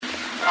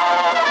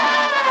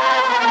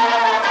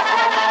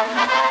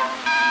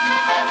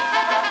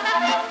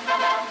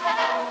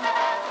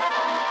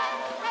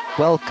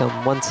Welcome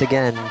once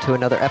again to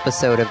another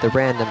episode of the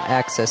Random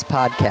Access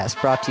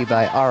Podcast, brought to you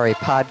by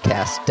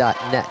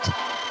rapodcast.net.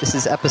 This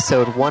is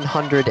episode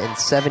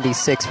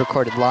 176,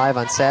 recorded live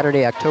on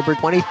Saturday, October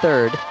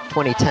 23rd,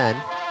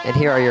 2010. And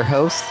here are your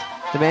hosts,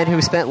 the man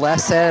who spent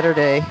last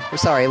Sunday,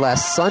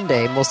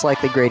 most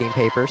likely grading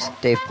papers,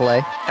 Dave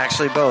Pillay.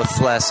 Actually,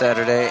 both last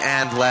Saturday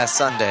and last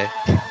Sunday.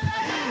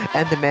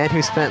 And the man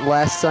who spent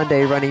last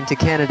Sunday running to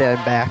Canada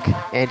and back,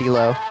 Andy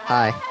Lowe.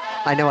 Hi.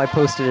 I know I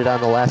posted it on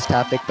the last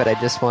topic, but I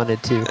just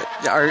wanted to...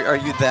 Are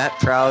you that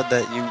proud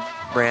that you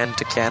ran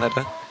to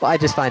Canada? Well, I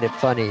just find it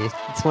funny.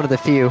 It's one of the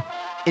few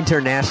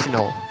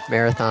international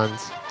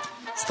marathons.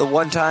 It's the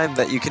one time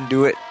that you can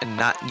do it and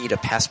not need a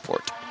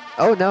passport.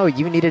 Oh, no,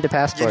 you needed a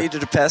passport. You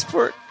needed a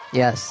passport?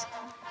 Yes.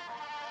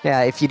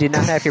 Yeah, if you did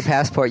not have your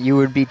passport, you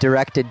would be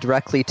directed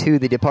directly to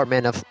the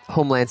Department of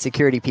Homeland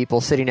Security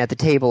people sitting at the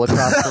table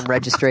across from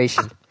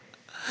registration.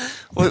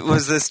 What,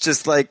 was this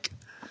just like...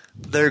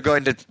 They're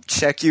going to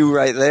check you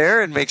right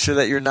there and make sure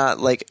that you're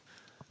not, like,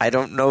 I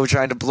don't know,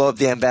 trying to blow up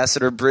the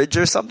Ambassador Bridge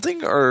or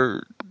something?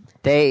 Or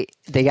the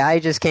guy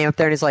just came up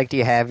there and he's like, do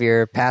you have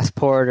your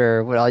passport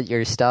or what, all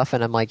your stuff?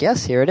 And I'm like,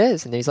 yes, here it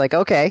is. And he's like,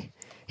 okay.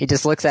 He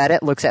just looks at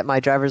it, looks at my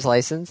driver's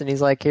license, and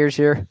he's like, here's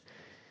your...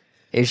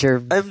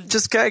 I'm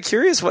just kind of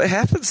curious what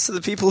happens to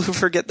the people who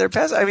forget their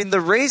passport. I mean,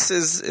 the race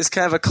is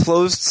kind of a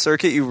closed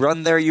circuit. You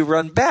run there, you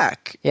run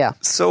back. Yeah.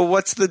 So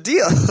what's the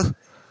deal?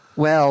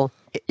 Well...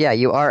 Yeah,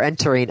 you are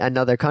entering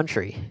another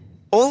country.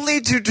 Only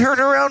to turn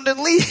around and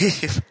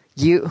leave.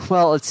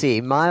 Well, let's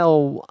see.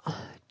 Mile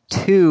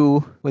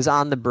 2 was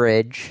on the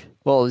bridge.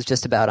 Well, it was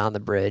just about on the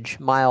bridge.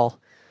 The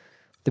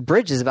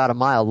bridge is about a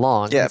mile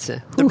long. Yeah,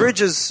 the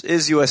bridge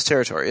is U.S.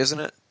 territory,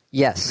 isn't it?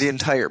 Yes. The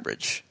entire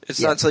bridge.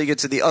 It's not until you get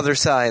to the other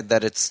side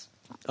that it's...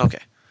 Okay.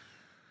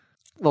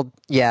 Well,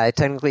 yeah,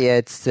 technically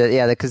it's...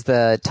 because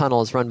the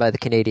tunnel is run by the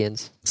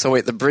Canadians. So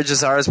wait, the bridge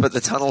is ours, but the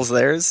tunnel's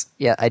theirs?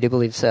 Yeah, I do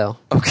believe so.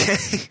 Okay.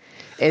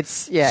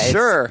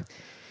 Sure.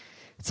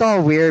 It's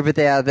all weird, but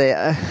they had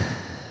the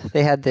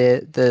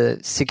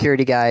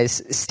security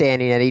guys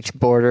standing at each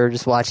border,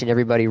 just watching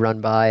everybody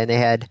run by, and they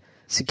had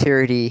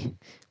security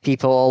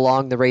people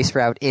along the race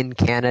route in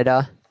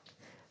Canada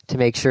to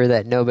make sure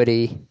that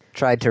nobody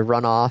tried to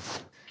run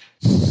off.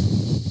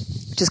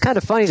 Which is kind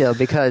of funny though,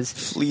 because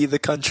flee the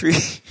country.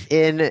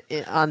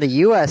 on the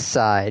U.S.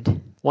 side,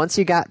 once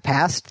you got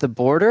past the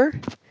border,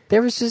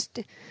 there was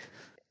just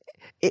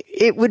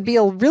it would be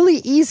really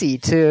easy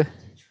to.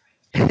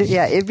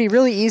 Yeah, it'd be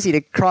really easy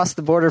to cross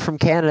the border from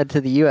Canada to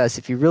the U.S.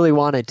 if you really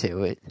wanted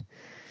to.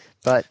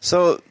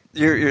 So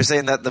you're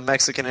saying that the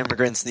Mexican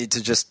immigrants need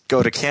to just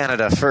go to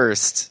Canada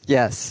first?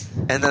 Yes.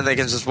 And then they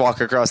can just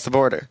walk across the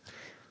border?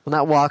 Well,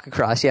 not walk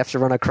across. You have to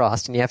run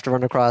across, and you have to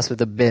run across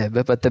with a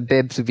bib. But the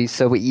bibs would be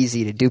so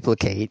easy to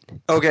duplicate.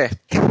 Okay.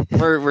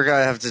 We're going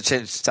to have to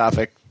change the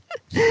topic.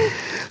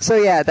 So,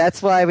 yeah,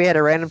 that's why we had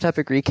a random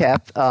topic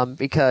recap,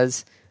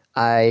 because...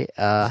 I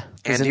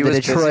was in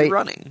the Detroit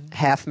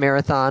half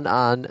marathon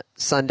on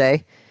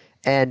Sunday,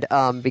 and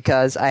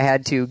because I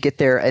had to get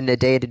there in a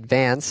day in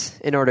advance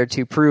in order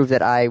to prove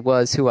that I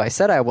was who I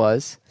said I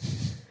was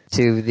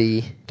to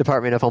the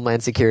Department of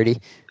Homeland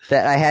Security,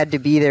 that I had to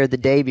be there the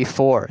day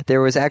before.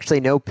 There was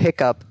actually no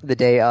pickup the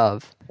day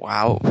of.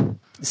 Wow.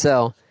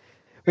 So,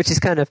 which is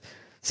kind of...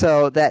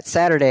 So that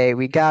Saturday,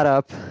 we got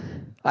up,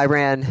 I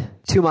ran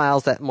 2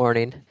 miles that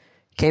morning,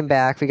 came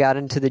back, we got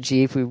into the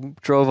Jeep, we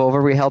drove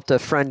over, we helped a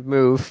friend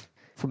move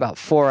for about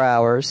 4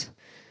 hours.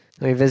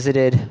 Then we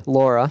visited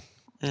Laura,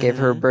 gave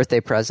her a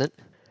birthday present,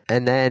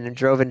 and then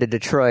drove into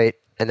Detroit,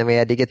 and then we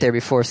had to get there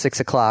before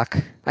 6 o'clock.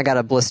 I got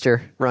a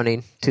blister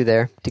running to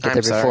there to get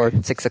there before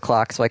 6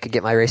 o'clock so I could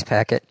get my race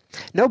packet.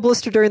 No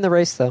blister during the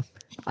race, though.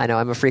 I know,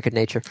 I'm a freak of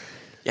nature.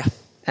 Yeah.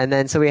 And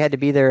then so we had to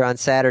be there on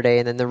Saturday,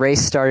 and then the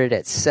race started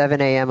at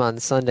 7 a.m. on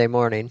Sunday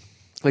morning.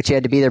 Which you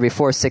had to be there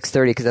before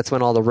 6:30 because that's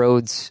when all the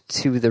roads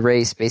to the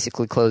race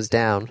basically closed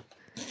down.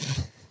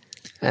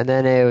 And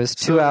then it was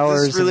 2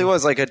 hours. This really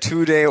was like a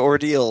 2-day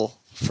ordeal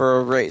for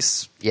a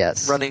race.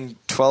 Yes. Running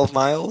 12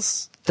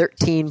 miles?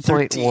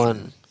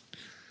 13.1.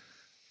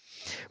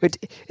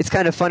 It's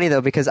kind of funny,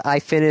 though, because I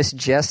finished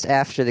just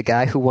after the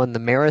guy who won the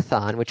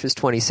marathon, which was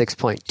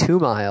 26.2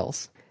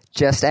 miles.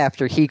 Just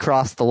after he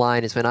crossed the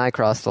line is when I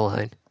crossed the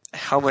line.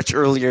 How much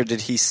earlier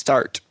did he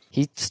start?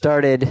 He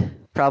started...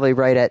 probably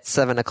right at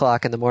 7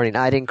 o'clock in the morning.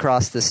 I didn't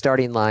cross the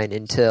starting line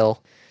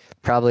until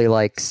probably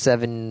like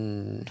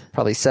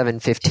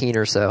 7:15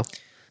 or so.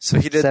 So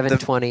he did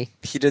 7:20.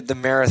 He did the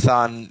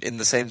marathon in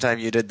the same time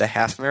you did the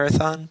half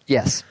marathon?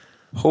 Yes.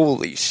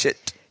 Holy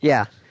shit.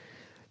 Yeah.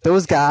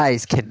 Those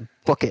guys can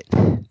book it.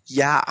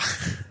 Yeah.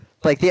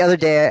 Like the other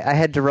day I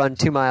had to run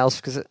 2 miles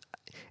because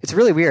it's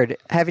really weird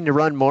having to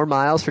run more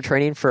miles for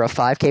training for a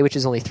 5K, which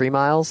is only 3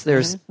 miles.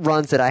 There's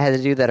runs that I had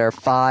to do that are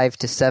 5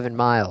 to 7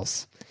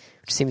 miles.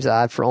 Which seems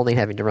odd for only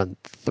having to run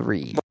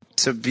 3.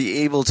 To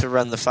be able to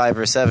run the 5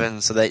 or 7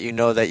 so that you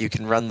know that you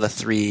can run the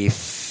 3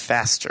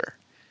 faster.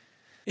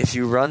 If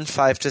you run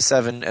 5 to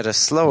 7 at a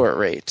slower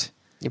rate,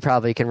 You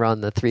probably can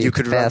run the 3. You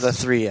could run fast. the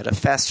 3 at a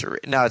faster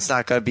rate. Now, it's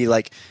not going to be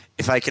like,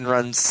 if I can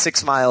run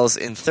 6 miles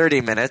in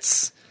 30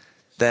 minutes,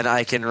 then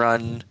I can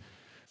run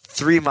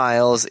 3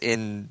 miles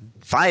in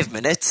 5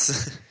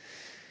 minutes.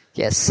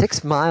 Yeah,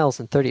 6 miles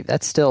and 30.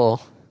 That's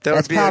still... That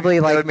that's would be probably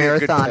that like would be a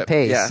good marathon clip.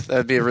 pace. Yeah, that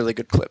would be a really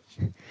good clip.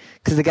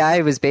 Because the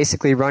guy was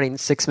basically running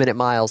 6-minute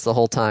miles the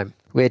whole time,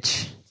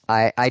 which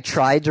I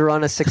tried to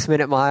run a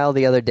 6-minute mile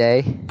the other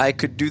day. I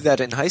could do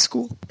that in high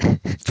school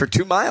for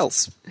 2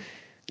 miles.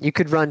 You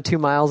could run 2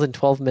 miles in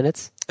 12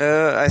 minutes?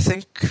 I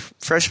think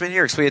freshman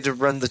year, because we had to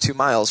run the 2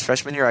 miles.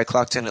 Freshman year, I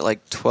clocked in at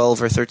like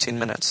 12 or 13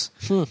 minutes.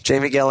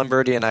 Jamie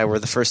Gallimberti and I were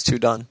the first 2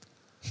 done.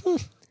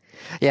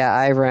 Yeah,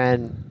 I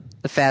ran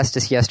the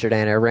fastest yesterday,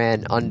 and I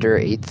ran under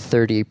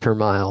 8:30 per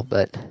mile.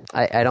 But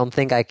I don't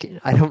think I can.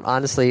 I don't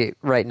honestly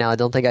right now. I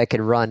don't think I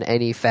could run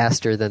any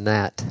faster than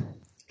that.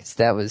 Because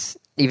that was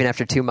even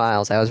after 2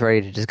 miles, I was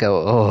ready to just go.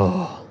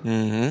 Oh.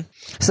 Mm-hmm.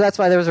 So that's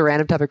why there was a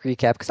random topic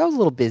recap because I was a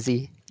little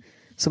busy.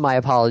 So my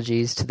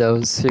apologies to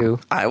those who.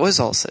 I was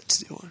all set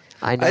to do one.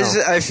 I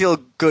know. I feel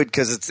good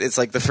because it's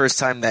like the first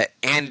time that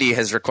Andy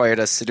has required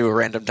us to do a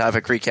random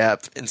topic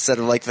recap instead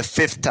of like the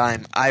 5th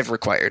time I've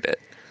required it.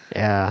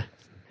 Yeah.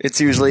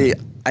 It's usually,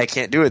 I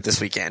can't do it this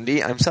week,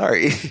 Andy. I'm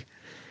sorry.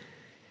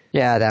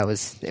 Yeah, it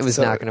was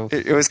So not going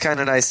to. It was kind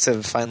of nice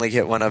to finally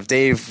get one of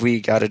Dave. We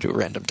got to do a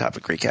random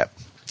topic recap.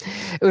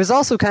 It was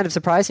also kind of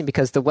surprising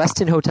because the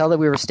Westin Hotel that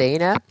we were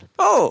staying at.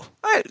 Oh,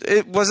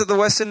 was it the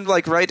Westin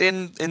like right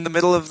in the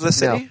middle of the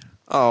city? No.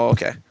 Oh,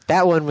 okay.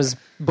 That one was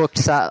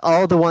booked.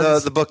 All the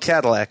ones. The book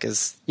Cadillac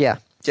is. Yeah.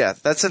 Yeah,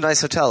 that's a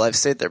nice hotel. I've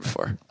stayed there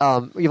before.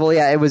 Well,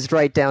 yeah, it was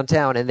right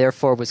downtown, and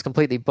therefore was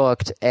completely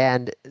booked.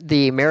 And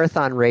the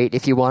marathon rate,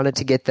 if you wanted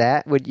to get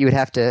that, you would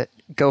have to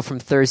go from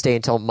Thursday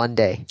until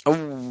Monday.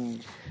 Oh.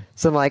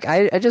 So I'm like,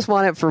 I just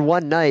want it for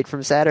one night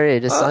from Saturday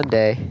to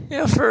Sunday.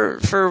 Yeah,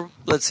 for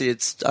let's see,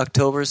 it's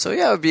October, so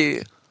yeah, it would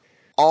be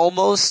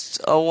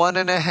almost a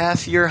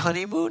 1.5 year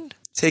honeymoon.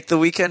 Take the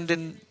weekend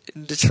in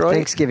Detroit.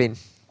 Thanksgiving.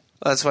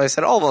 That's why I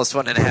said almost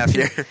 1.5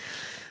 year.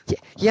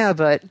 Yeah,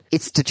 but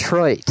it's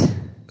Detroit.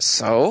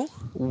 So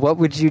What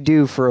would you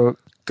do for an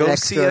go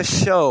extra... see a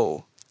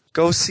show.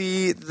 Go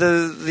see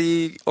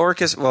the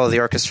orchestra. Well, the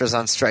orchestra's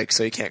on strike,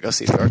 so you can't go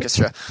see the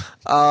orchestra.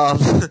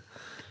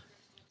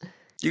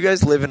 You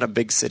guys live in a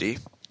big city.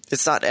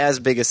 It's not as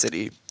big a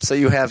city, so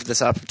you have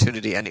this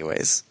opportunity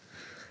anyways.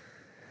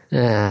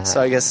 So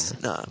I guess,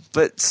 no.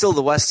 But still,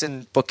 the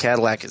Westin Book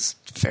Cadillac is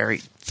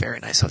very, very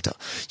nice hotel.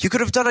 You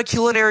could have done a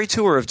culinary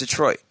tour of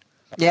Detroit.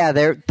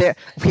 Yeah,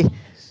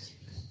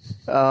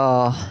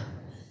 oh,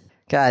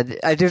 God.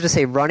 I do have to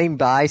say, running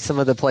by some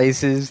of the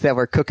places that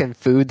were cooking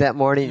food that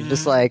morning,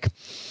 just like,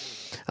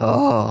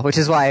 oh, which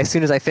is why as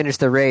soon as I finished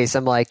the race,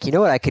 I'm like, you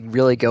know what I could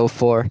really go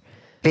for?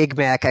 Big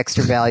Mac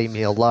extra value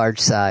meal, large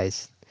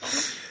size.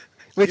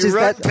 Which you is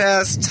run that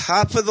past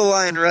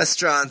top-of-the-line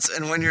restaurants,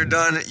 and when you're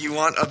done, you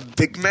want a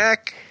Big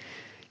Mac?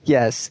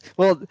 Yes.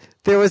 Well,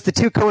 there was the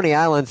 2 Coney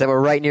Islands that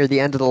were right near the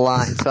end of the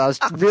line, so I was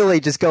really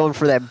just going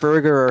for that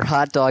burger or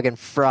hot dog and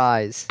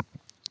fries.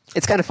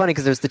 It's kind of funny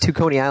because there's the 2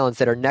 Coney Islands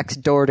that are next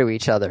door to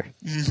each other.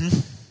 Mm-hmm.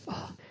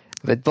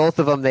 But both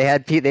of them,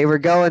 they were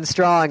going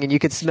strong, and you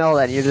could smell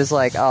that, and you're just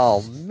like,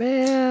 oh,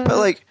 man. But,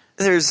 like,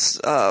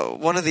 there's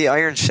one of the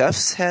Iron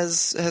Chefs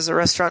has a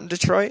restaurant in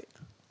Detroit.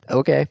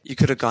 Okay. You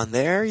could have gone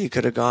there. You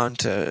could have gone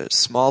to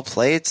Small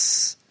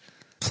Plates.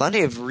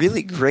 Plenty of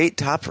really great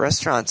top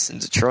restaurants in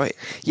Detroit.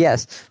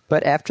 Yes,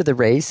 but after the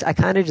race, I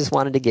kind of just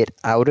wanted to get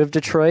out of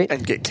Detroit.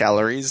 And get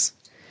calories.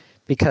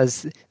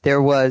 Because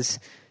there was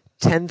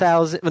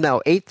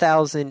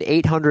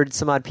 8,800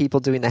 some odd people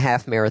doing the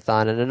half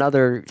marathon and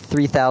another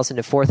 3,000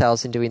 to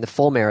 4,000 doing the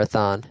full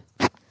marathon.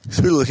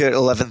 So we look at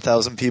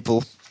 11,000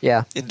 people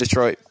Yeah. in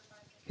Detroit.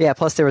 Yeah,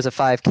 plus there was a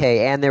 5K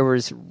and there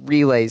was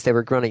relays they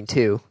were running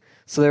too.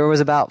 So there was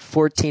about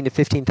 14 to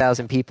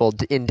 15,000 people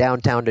in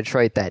downtown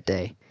Detroit that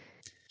day.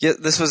 Yeah,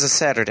 this was a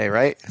Saturday,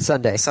 right?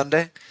 Sunday.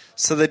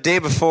 So the day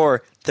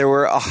before, there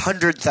were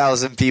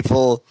 100,000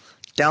 people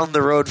down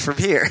the road from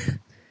here.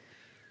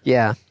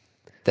 Yeah,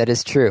 that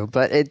is true.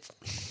 But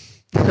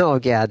oh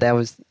yeah, that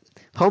was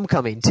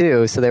homecoming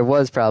too, so there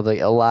was probably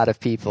a lot of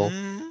people.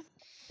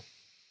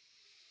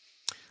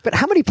 But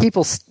how many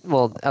people,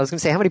 well, I was going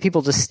to say, how many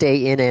people just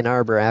stay in Ann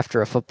Arbor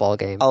after a football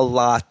game? A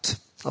lot.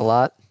 A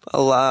lot? A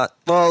lot.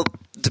 Well,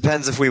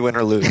 depends if we win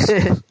or lose.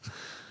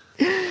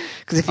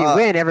 Because if you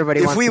win,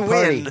 everybody wants to party. If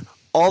we win,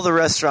 all the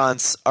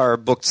restaurants are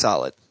booked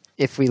solid.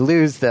 If we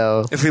lose,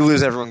 though... If we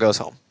lose, everyone goes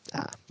home.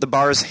 The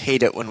bars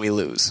hate it when we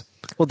lose.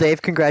 Well,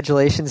 Dave,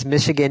 congratulations.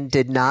 Michigan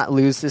did not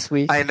lose this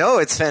week. I know,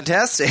 it's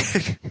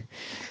fantastic.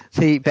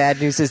 The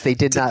bad news is they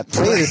did not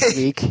play this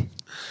week.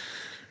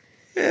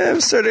 Yeah,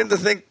 I'm starting to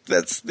think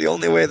that's the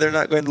only way they're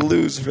not going to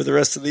lose for the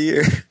rest of the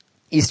year.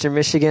 Eastern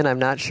Michigan, I'm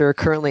not sure.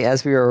 Currently,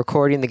 as we are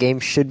recording, the game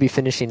should be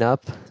finishing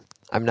up.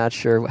 I'm not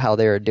sure how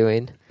they are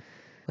doing.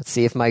 Let's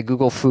see if my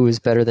Google Foo is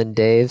better than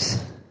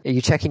Dave's. Are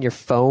you checking your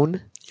phone?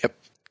 Yep.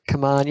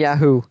 Come on,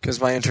 Yahoo. Because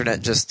my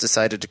internet just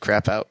decided to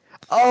crap out.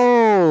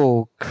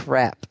 Oh,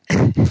 crap.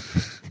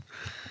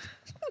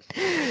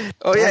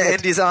 Oh, Damn yeah, it.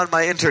 Andy's on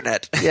my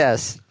internet.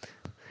 Yes.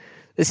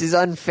 This is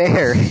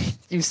unfair.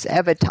 You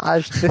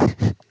sabotaged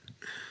the...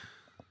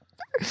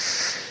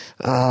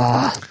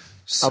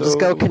 I'll just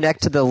go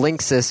connect to the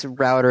Linksys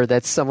router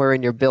that's somewhere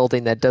in your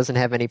building that doesn't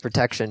have any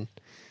protection.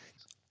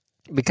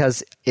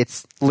 Because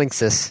it's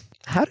Linksys.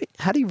 How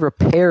do you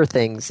repair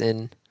things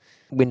in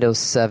Windows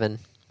 7?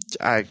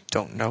 I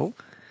don't know.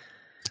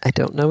 I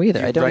don't know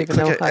either. I don't even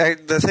know how...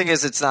 The thing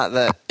is, it's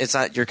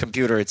not your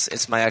computer.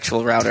 It's my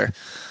actual router.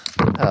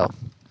 Oh.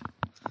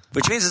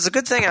 Which means it's a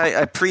good thing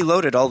I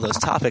preloaded all those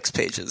topics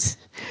pages.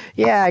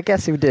 Yeah, I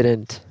guess who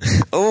didn't.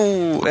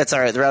 Oh, that's all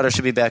right. The router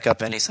should be back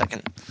up any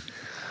second.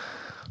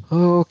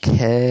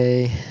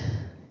 Okay.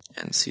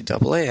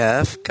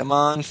 NCAAF, come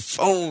on,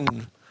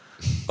 phone.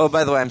 Oh,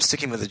 by the way, I'm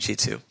sticking with the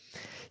G2.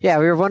 Yeah,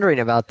 we were wondering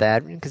about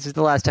that because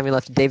the last time we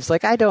left, Dave's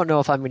like, I don't know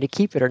if I'm going to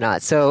keep it or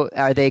not. So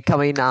are they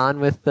coming on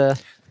with the...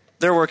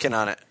 They're working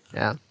on it.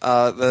 Yeah.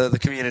 The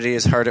community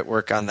is hard at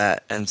work on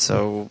that, and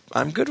so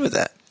I'm good with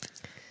that.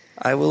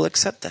 I will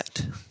accept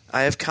that.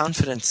 I have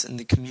confidence in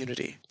the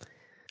community.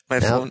 My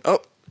phone... Oh.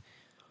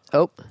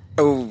 Oh.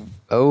 Oh.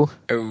 Oh.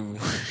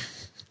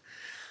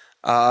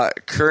 Oh.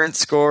 Current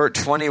score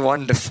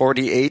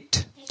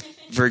 21-48,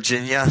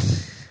 Virginia.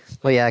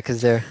 Well, yeah, because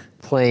they're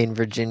playing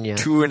Virginia.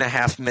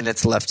 2.5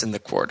 minutes left in the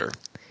quarter.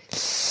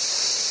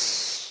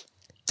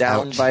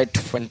 Down Ouch. by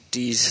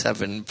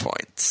 27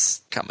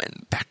 points.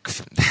 Coming back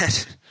from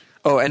that.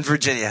 Oh, and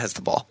Virginia has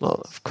the ball.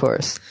 Well, of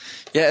course.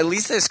 Yeah, at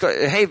least they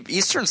scored. Hey,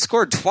 Eastern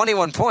scored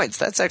 21 points.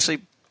 That's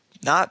actually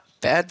not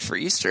bad for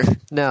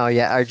Eastern. No,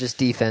 yeah, our just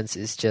defense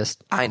is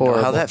just I horrible.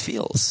 know how that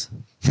feels.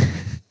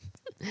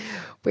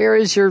 Where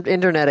is your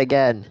internet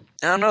again?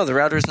 I don't know. The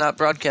router's not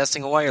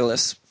broadcasting a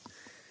wireless.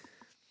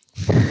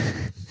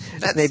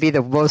 That may be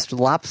the most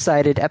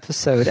lopsided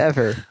episode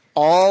ever.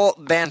 All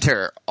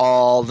banter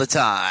all the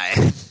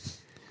time.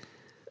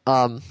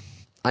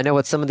 I know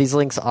what some of these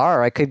links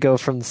are. I could go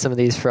from some of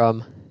these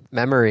from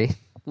memory.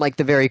 Like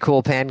the very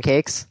cool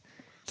pancakes.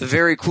 The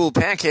very cool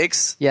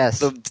pancakes. Yes.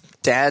 The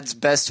dad's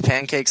best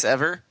pancakes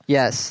ever.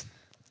 Yes.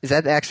 Is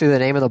that actually the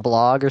name of the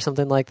blog or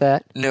something like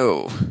that?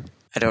 No.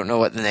 I don't know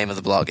what the name of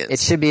the blog is. It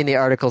should be in the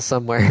article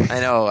somewhere. I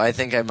know. I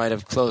think I might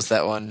have closed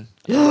that one.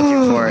 I'm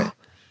looking for it.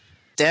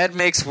 Dad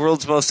makes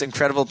world's most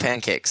incredible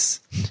pancakes.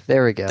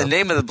 There we go. The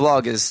name of the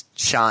blog is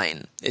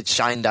Shine. It's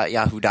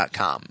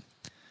shine.yahoo.com.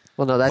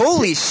 Well, no, that's...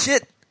 Holy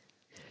shit!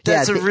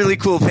 That's a really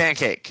cool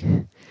pancake.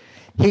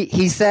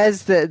 He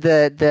says that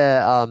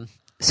the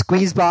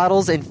squeeze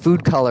bottles and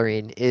food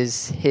coloring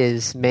is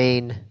his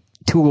main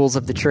tools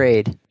of the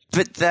trade.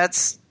 But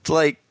that's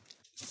like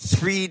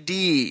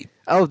 3D.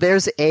 Oh,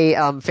 there's a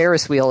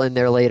Ferris wheel in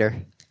there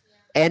later.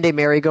 And a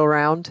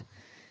merry-go-round.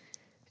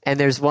 And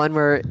there's one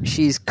where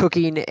she's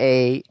cooking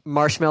a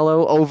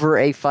marshmallow over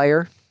a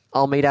fire,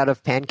 all made out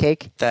of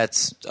pancake.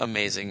 That's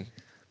amazing.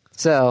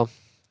 So,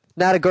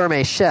 not a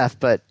gourmet chef,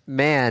 but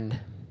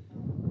man.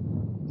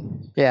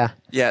 Yeah.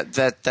 Yeah,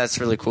 that's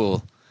really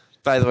cool.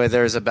 By the way,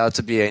 there's about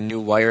to be a new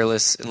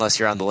wireless, unless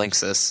you're on the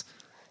Linksys.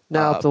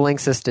 No, the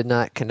Linksys did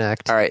not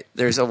connect. All right,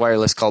 there's a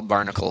wireless called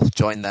Barnacle.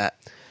 Join that.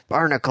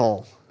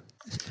 Barnacle.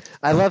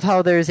 I love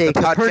how there's a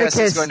The Copernicus...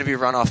 podcast is going to be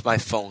run off my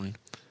phone.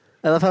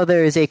 I love how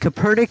there is a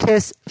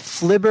Copernicus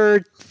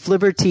Flibberty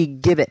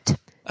Gibbet.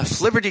 A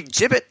Flibberty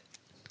Gibbet?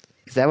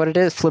 Is that what it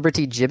is?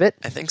 Flibberty Gibbet?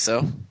 I think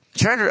so.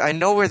 I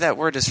know where that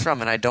word is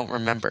from, and I don't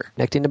remember.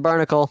 Connecting to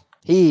Barnacle.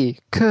 He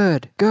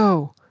could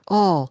go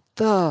all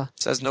the...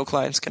 It says no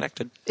clients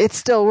connected. It's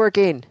still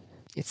working.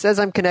 It says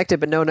I'm connected,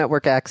 but no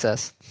network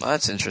access. Well,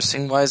 that's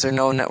interesting. Why is there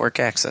no network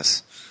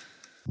access?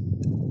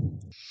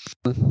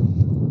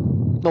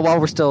 Well,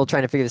 while we're still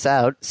trying to figure this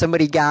out,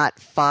 somebody got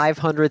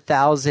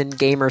 500,000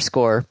 gamer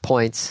score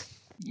points.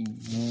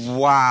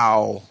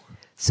 Wow.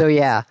 So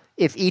yeah,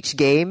 if each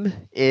game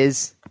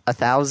is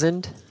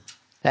 1,000,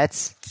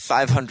 that's...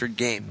 500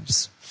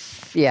 games.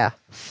 Yeah,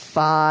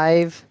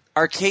 5...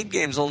 Arcade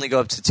games only go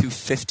up to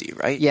 250,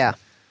 right? Yeah.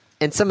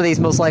 And some of these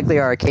most likely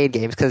are arcade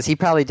games, because he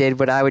probably did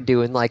what I would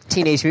do in, like,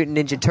 Teenage Mutant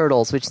Ninja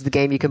Turtles, which is the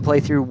game you can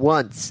play through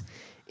once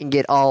and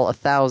get all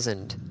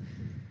 1,000.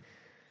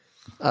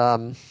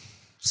 Kung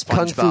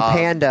Fu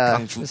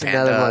Panda was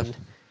another one.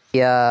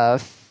 Yeah,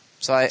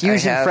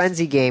 Fusion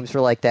Frenzy games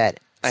were like that.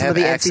 Some of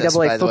the access,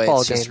 NCAA by the way, football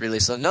it's just really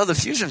slow. No, the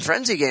Fusion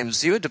Frenzy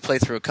games, you had to play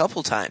through a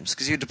couple times,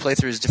 because you had to play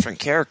through as different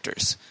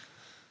characters.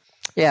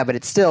 Yeah, but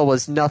it still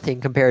was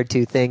nothing compared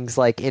to things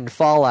like in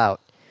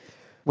Fallout,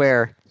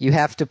 where you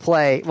have to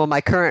play... Well, my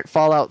current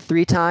Fallout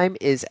 3 time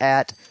is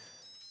at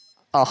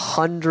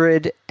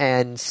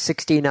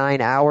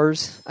 169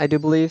 hours, I do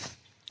believe.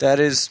 That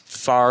is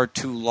far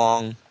too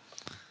long.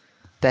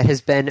 That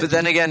has been... But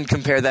then again,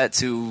 compare that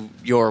to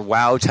your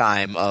WoW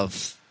time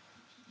of,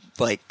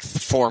 like,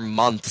 4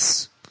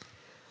 months.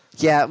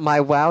 Yeah,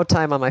 my WoW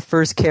time on my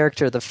first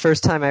character, the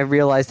first time I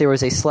realized there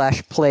was a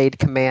 /played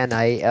command,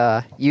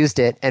 I used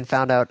it and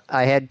found out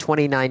I had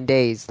 29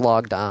 days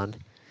logged on.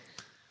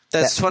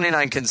 That's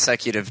 29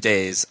 consecutive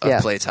days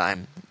of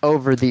playtime.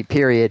 Over the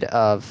period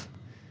of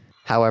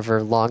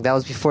however long. That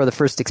was before the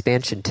first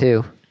expansion,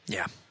 too.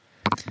 Yeah.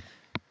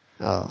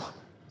 Oh.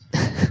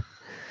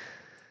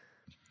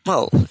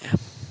 Well, yeah.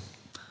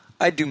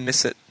 I do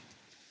miss it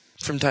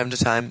from time to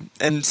time.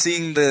 And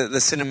seeing the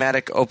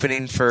cinematic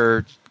opening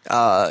for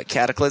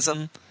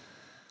Cataclysm,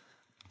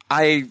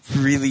 I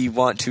really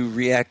want to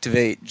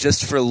reactivate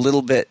just for a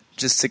little bit,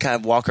 just to kind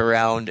of walk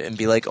around and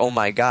be like, oh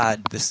my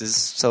god, this is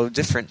so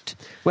different.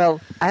 Well,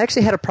 I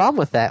actually had a problem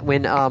with that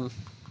when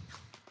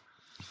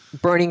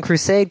Burning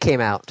Crusade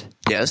came out.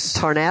 Yes.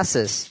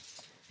 Tarnassus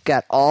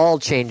got all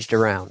changed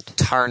around.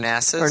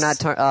 Tarnassus? Or not,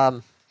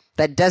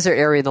 that desert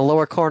area in the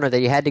lower corner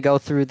that you had to go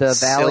through the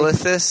valley.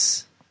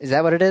 Silithus? Is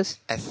that what it is?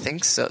 I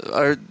think so.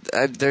 Or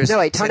there's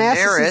Tarnassus.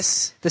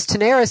 Tanaris. There's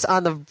Tanaris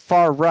on the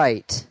far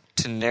right.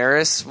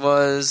 Tanaris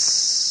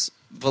was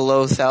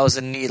below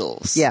Thousand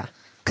Needles. Yeah,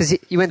 because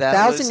you went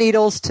Thousand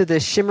Needles to the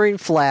Shimmering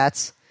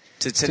Flats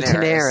to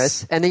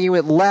Tanaris, and then you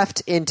went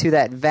left into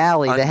that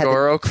valley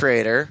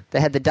Crater. That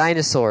had the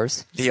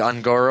dinosaurs. The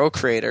Ungoro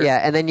Crater. Yeah,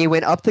 and then you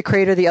went up the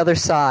crater the other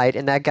side,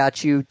 and that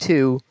got you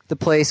to the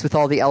place with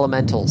all the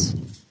elementals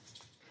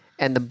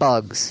and the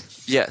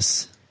bugs.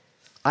 Yes.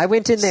 I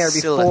went in there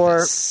before...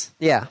 Silithus.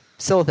 Yeah,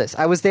 Silithus.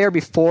 I was there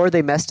before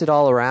they messed it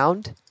all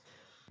around,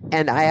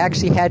 and I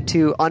actually had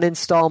to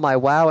uninstall my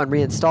WoW and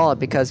reinstall it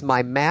because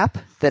my map,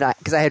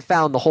 because I had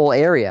found the whole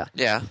area.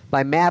 Yeah.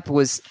 My map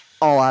was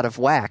all out of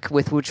whack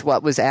with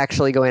what was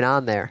actually going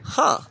on there.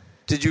 Huh.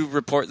 Did you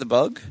report the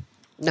bug?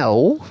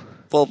 No.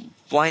 Well,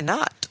 why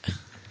not?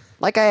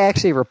 Like I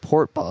actually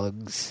report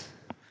bugs.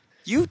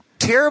 You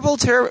terrible...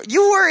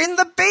 You were in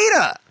the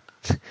beta!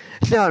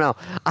 No.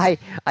 I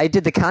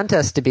did the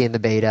contest to be in the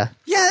beta.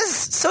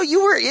 Yes, so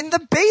you were in the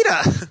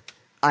beta.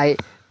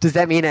 Does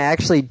that mean I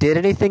actually did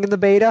anything in the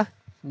beta?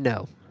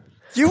 No.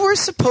 You were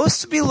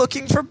supposed to be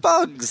looking for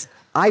bugs.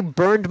 I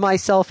burned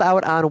myself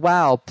out on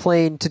WoW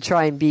playing to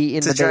try and be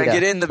in the beta. To try and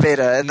get in the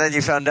beta, and then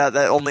you found out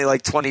that only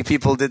like 20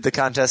 people did the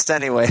contest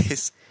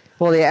anyways.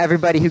 Well, yeah,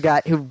 everybody who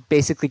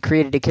basically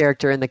created a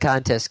character in the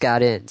contest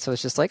got in. So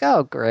it's just like,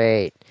 oh,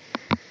 great.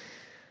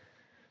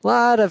 A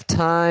lot of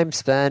time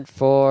spent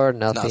for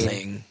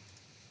nothing.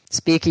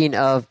 Speaking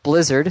of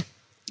Blizzard.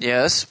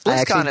 Yes,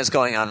 BlizzCon is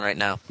going on right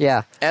now.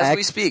 Yeah. As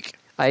we speak.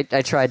 I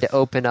tried to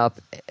open up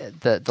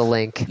the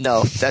link.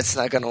 No, that's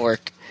not going to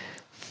work.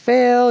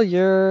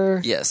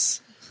 Failure.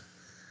 Yes.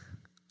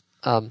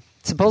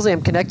 Supposedly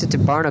I'm connected to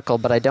Barnacle,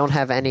 but I don't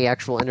have any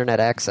actual internet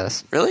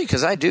access. Really?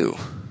 Because I do.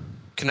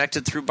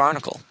 Connected through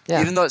Barnacle.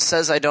 Yeah. Even though it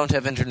says I don't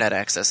have internet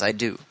access, I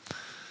do.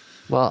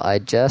 Well, I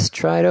just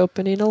tried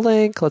opening a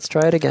link. Let's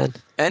try it again.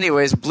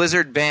 Anyways,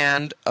 Blizzard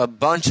banned a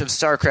bunch of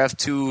StarCraft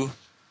 2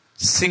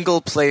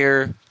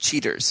 single-player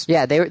cheaters.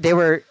 Yeah, they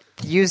were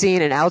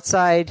using an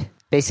outside,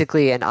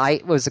 basically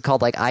what was it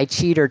called, like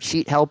iCheat or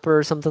Cheat Helper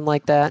or something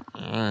like that.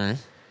 Mm.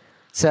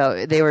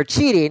 So they were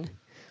cheating,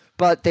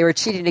 but they were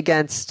cheating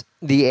against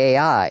the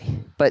AI.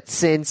 But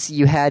since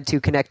you had to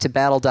connect to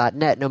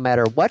Battle.net no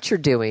matter what you're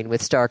doing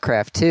with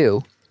StarCraft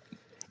 2,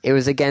 it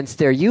was against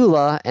their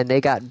EULA, and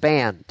they got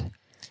banned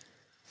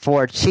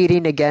for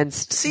cheating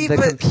against the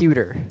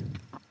computer.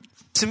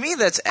 To me,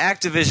 that's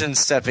Activision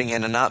stepping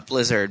in and not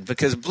Blizzard,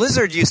 because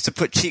Blizzard used to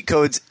put cheat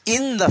codes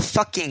in the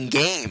fucking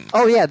game.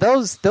 Oh, yeah,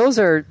 those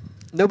are...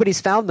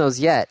 Nobody's found those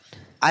yet.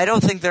 I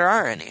don't think there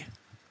are any.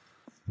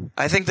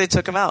 I think they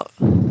took them out.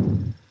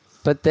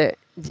 But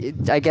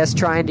I guess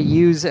trying to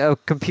use a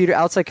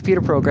outside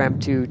computer program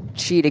to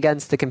cheat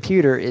against the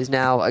computer is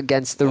now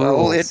against the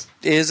rules. Well, it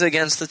is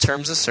against the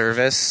terms of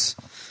service.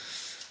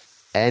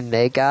 And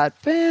they got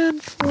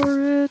banned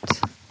for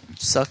it.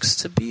 Sucks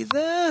to be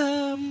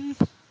them.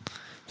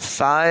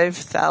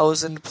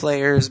 5,000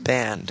 players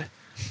banned.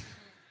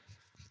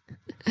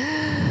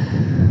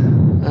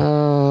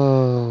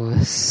 Oh,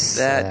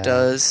 sad. That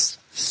does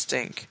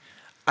stink.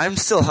 I'm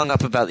still hung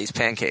up about these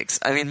pancakes.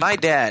 I mean, my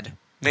dad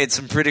made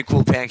some pretty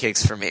cool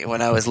pancakes for me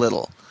when I was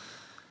little.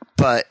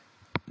 But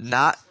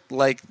not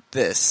like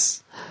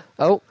this.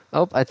 Oh,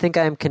 I think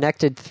I am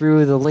connected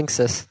through the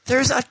Linksys.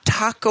 There's a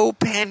taco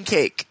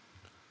pancake.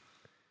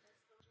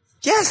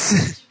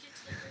 Yes!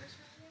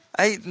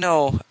 I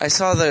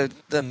saw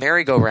the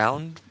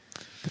merry-go-round.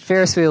 The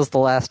Ferris wheel's the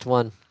last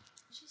one.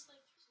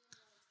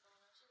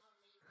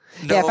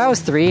 No. Yeah, if I was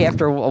 3,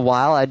 after a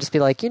while, I'd just be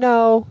like,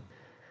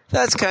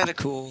 that's kind of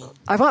cool.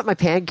 I want my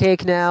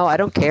pancake now. I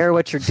don't care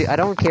what you're doing. I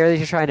don't care that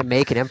you're trying to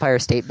make an Empire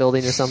State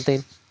Building or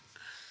something.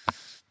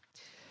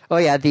 Oh,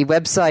 yeah, the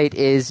website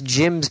is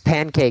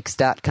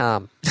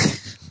jimspancakes.com.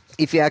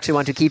 If you actually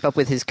want to keep up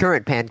with his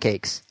current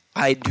pancakes.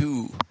 I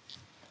do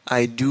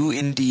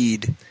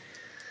indeed.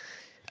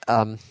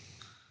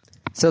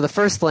 So the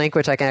first link,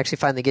 which I can actually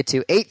finally get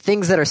to, 8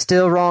 things that are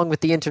still wrong with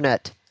the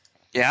internet.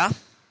 Yeah?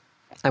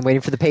 I'm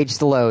waiting for the page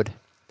to load.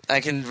 I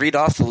can read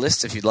off the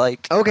list if you'd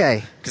like.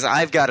 Okay. Because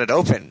I've got it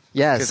open.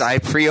 Yes. Because I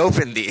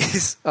pre-opened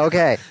these.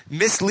 Okay.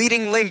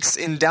 Misleading links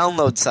in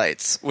download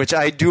sites, which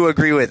I do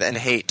agree with and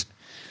hate.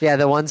 Yeah,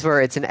 the ones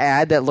where it's an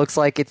ad that looks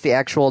like it's the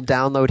actual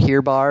download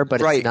here bar,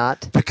 but right. It's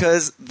not.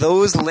 Because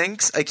those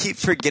links, I keep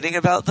forgetting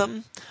about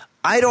them.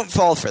 I don't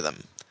fall for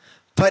them.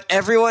 But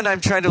everyone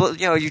I'm trying to,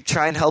 you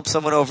try and help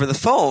someone over the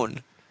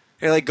phone,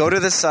 You're like, go to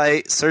the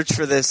site, search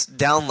for this,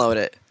 download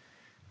it.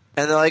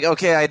 And they're like,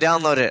 okay, I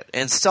download it,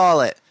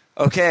 install it.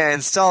 Okay, I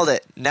installed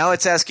it. Now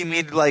it's asking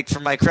me, like, for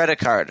my credit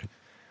card.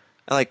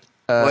 I'm like,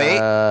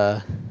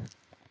 wait,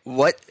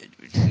 what?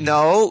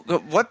 No,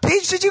 what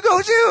page did you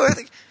go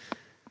to?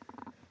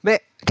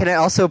 Can I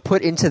also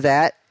put into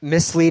that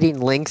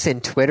misleading links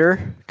in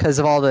Twitter because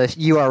of all the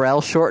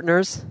URL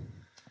shorteners?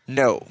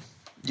 No,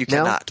 you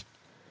cannot.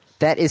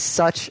 That is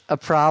such a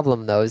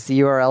problem, though, is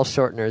the URL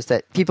shorteners,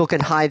 that people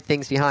can hide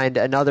things behind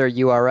another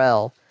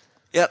URL.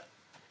 Yep.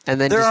 And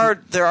then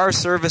there are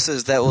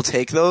services that will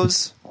take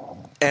those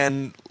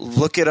and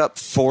look it up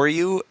for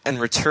you and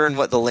return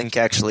what the link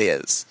actually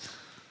is.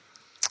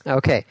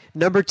 Okay.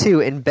 Number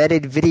 2,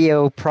 embedded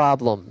video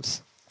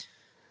problems.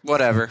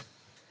 Whatever.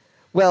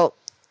 Well,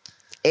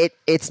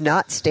 it's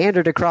not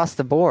standard across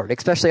the board,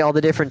 especially all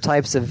the different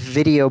types of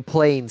video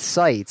playing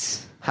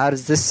sites. How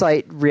does this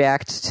site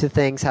react to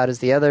things? How does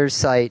the other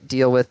site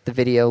deal with the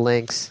video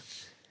links?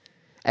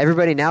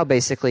 Everybody now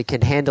basically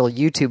can handle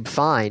YouTube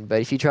fine,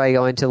 but if you try to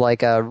go into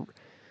like a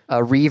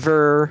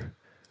Reaver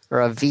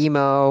or a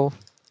Vimeo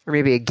or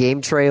maybe a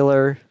game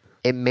trailer,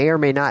 it may or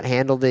may not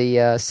handle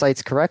the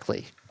sites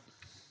correctly.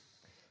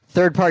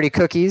 Third-party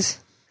cookies.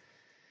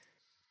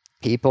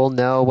 People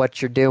know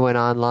what you're doing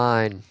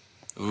online.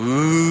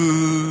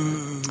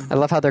 Ooh. I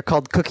love how they're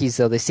called cookies,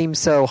 though. They seem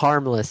so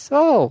harmless.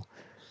 Oh.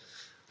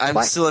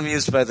 I'm still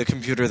amused by the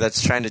computer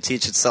that's trying to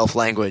teach itself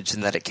language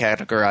and that it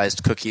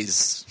categorized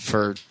cookies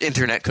for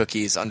internet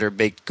cookies under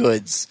baked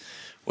goods,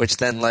 which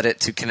then led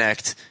it to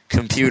connect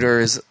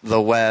computers,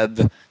 the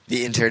web,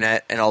 the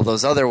internet, and all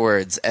those other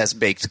words as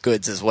baked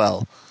goods as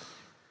well.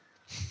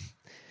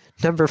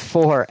 Number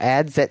 4,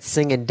 ads that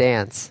sing and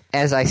dance.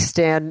 As I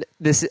stand,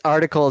 this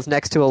article is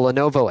next to a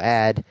Lenovo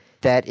ad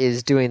that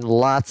is doing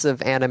lots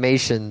of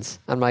animations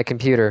on my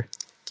computer.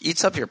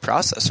 Eats up your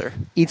processor.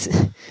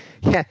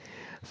 Yeah.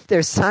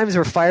 There's times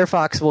where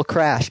Firefox will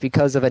crash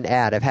because of an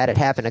ad. I've had it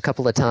happen a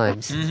couple of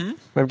times. Mm-hmm.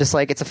 Where I'm just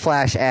like, it's a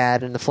Flash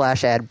ad, and the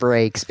Flash ad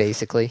breaks,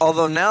 basically.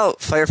 Although now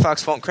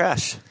Firefox won't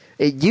crash.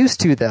 It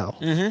used to, though.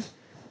 Mm-hmm.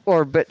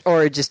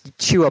 Or it just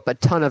chew up a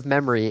ton of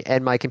memory,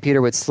 and my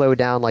computer would slow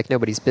down like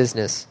nobody's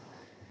business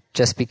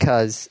just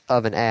because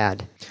of an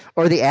ad.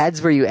 Or the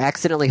ads where you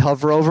accidentally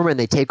hover over them and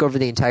they take over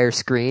the entire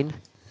screen.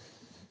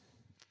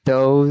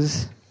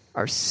 Those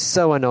are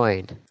so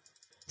annoying.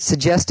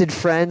 Suggested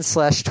friends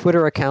 /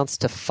 Twitter accounts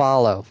to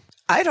follow.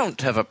 I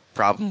don't have a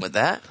problem with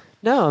that.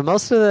 No,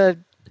 most of the...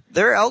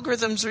 Their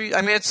algorithms are...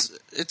 I mean,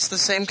 it's the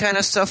same kind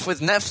of stuff with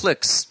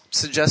Netflix.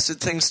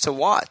 Suggested things to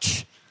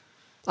watch.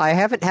 I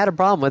haven't had a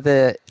problem with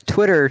the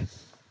Twitter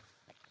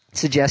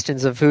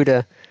suggestions of who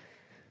to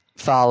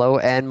follow,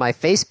 and my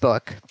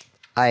Facebook...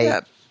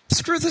 Yeah,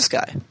 screw this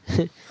guy.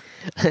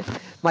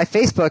 My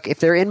Facebook, if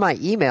they're in my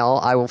email,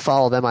 I will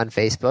follow them on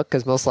Facebook,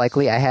 because most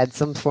likely I had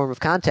some form of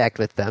contact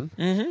with them.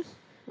 Mm-hmm.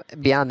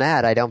 Beyond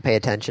that, I don't pay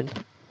attention.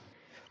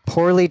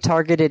 Poorly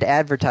targeted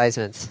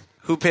advertisements.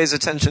 Who pays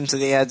attention to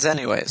the ads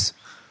anyways?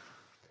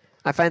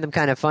 I find them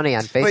kind of funny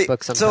on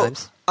Facebook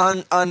sometimes.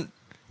 So,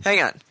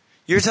 hang on.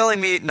 You're telling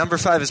me number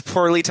 5 is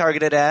poorly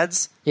targeted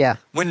ads? Yeah.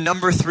 When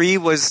number 3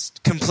 was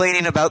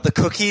complaining about the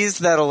cookies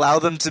that allow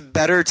them to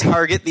better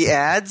target the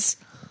ads?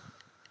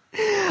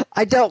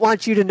 I don't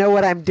want you to know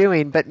what I'm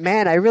doing, but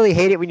man, I really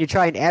hate it when you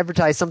try and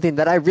advertise something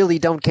that I really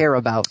don't care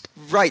about.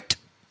 Right.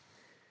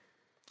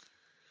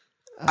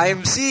 I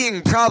am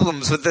seeing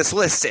problems with this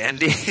list,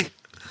 Andy.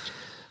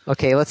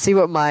 Okay, let's see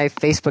what my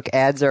Facebook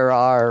ads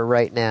are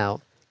right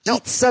now.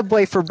 Eat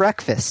Subway for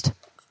breakfast.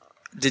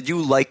 Did you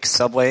like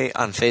Subway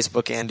on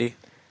Facebook, Andy?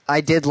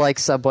 I did like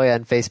Subway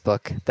on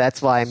Facebook.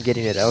 That's why I'm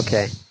getting it.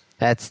 Okay.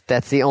 That's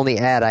the only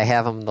ad I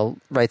have on the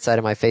right side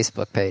of my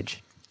Facebook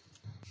page.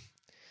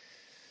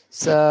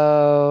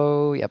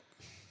 So, yep.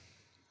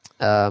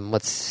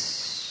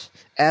 What's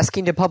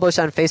asking to publish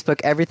on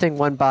Facebook everything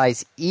one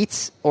buys,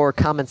 eats, or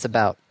comments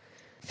about.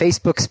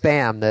 Facebook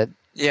spam.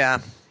 Yeah.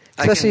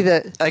 Especially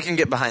I can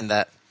get behind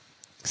that.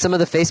 Some of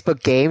the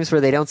Facebook games where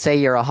they don't say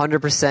you're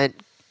 100%,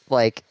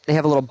 like, they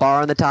have a little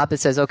bar on the top that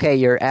says, okay,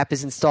 your app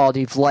is installed,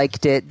 you've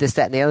liked it, this,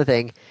 that, and the other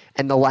thing.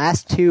 And the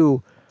last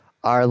 2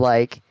 are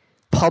like,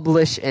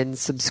 publish and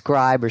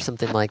subscribe or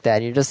something like that.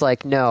 And you're just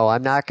like, no,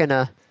 I'm not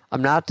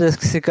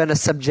just gonna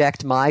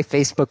subject my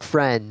Facebook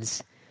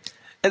friends.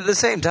 At the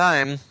same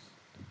time,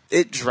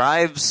 it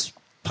drives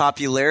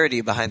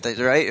popularity behind things,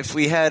 right? If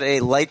we had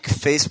a like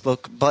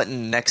Facebook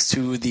button next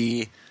to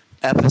the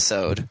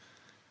episode,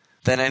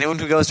 then anyone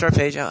who goes to our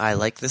page, I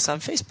like this on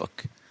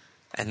Facebook.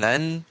 And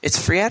then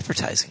it's free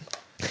advertising.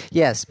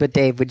 Yes, but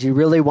Dave, would you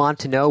really want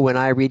to know when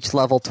I reach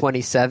level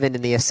 27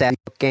 in the Assassin's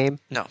game?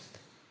 No.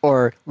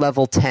 Or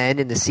level 10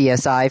 in the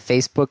CSI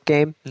Facebook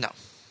game? No.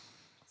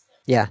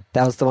 Yeah,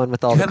 that was the one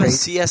with all the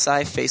crazy... You have a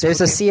CSI Facebook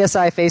There's a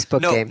CSI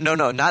Facebook game. No,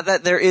 not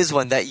that there is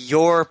one, that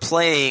you're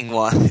playing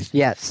one.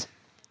 Yes.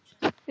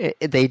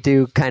 They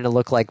do kind of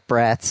look like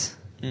brats,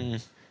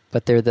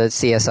 but they're the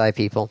CSI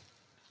people.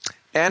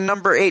 And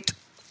number 8.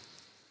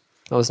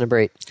 What was number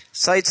 8?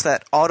 Sites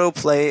that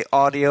autoplay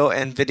audio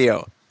and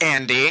video.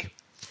 Andy?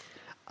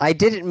 I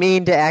didn't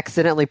mean to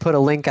accidentally put a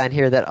link on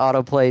here that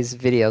autoplays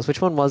videos.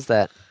 Which one was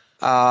that?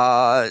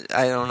 I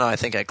don't know. I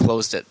think I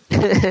closed it.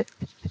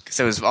 Because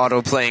it was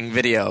auto-playing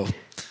video.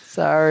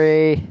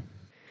 Sorry.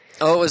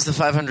 Oh, it was the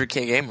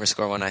 500k gamer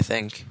score one, I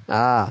think.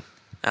 Ah.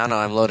 I don't know.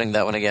 I'm loading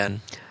that one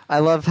again. I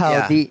love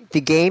how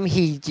the game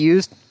he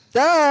used... It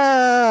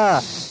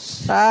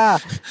was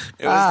the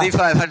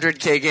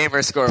 500k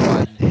gamer score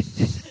one.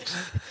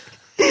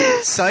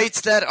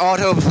 Sites that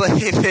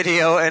autoplay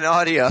video and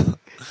audio.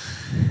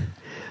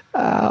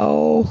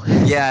 Ow.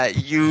 Yeah,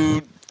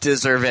 you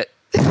deserve it.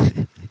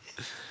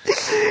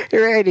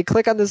 Here, Andy,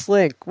 click on this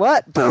link.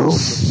 What? Boom.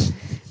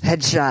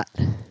 Headshot.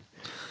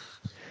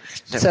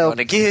 Never want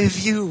to give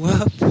you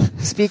up.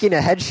 Speaking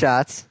of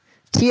headshots,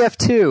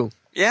 TF2.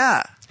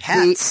 Yeah,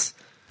 hats.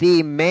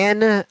 The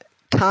Man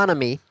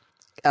Economy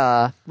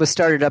was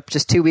started up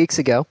just 2 weeks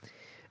ago,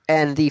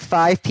 and the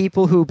 5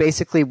 people who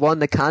basically won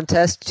the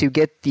contest to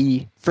get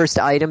the first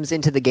items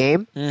into the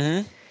game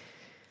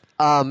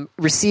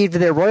received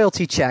their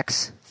royalty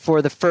checks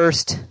for the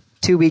first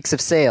 2 weeks of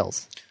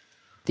sales.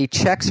 The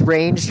checks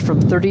ranged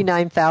from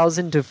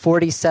 $39,000 to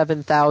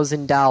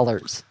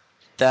 $47,000.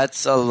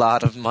 That's a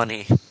lot of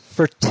money.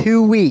 For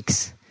 2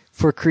 weeks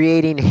for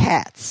creating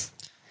hats.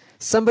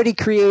 Somebody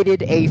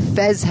created a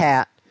fez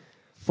hat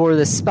for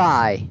the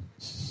spy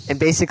and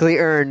basically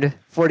earned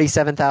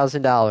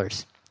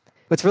 $47,000.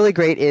 What's really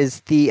great is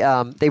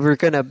they were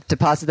going to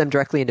deposit them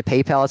directly into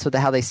PayPal. That's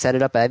how they set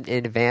it up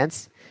in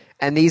advance.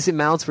 And these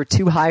amounts were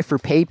too high for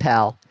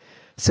PayPal.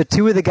 So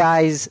 2 of the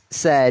guys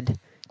said,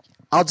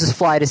 I'll just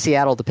fly to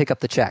Seattle to pick up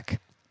the check.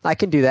 I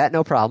can do that,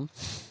 no problem.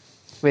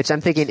 Which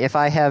I'm thinking if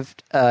I have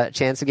a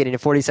chance of getting a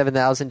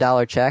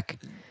 $47,000 check...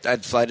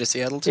 I'd fly to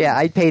Seattle too. Yeah,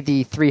 I'd pay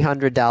the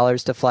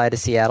 $300 to fly to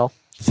Seattle.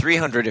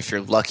 $300 if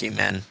you're lucky,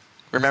 man.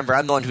 Remember,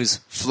 I'm the one who's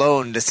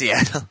flown to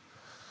Seattle.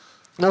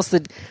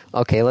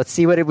 Okay, let's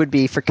see what it would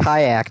be for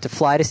Kayak to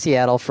fly to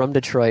Seattle from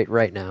Detroit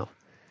right now.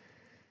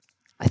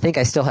 I think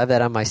I still have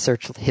that on my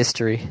search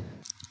history.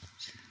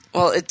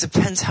 Well, it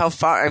depends how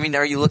far. I mean,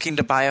 are you looking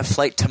to buy a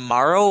flight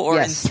tomorrow or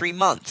in 3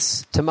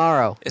 months?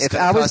 Tomorrow. If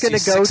I was going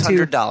to go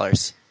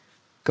 $600.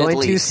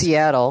 Going to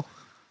Seattle,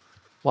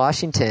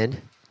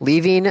 Washington,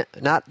 leaving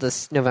not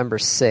this November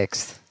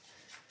 6th.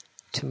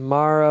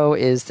 Tomorrow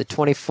is the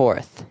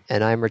 24th,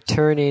 and I'm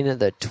returning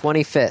the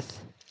 25th.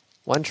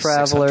 One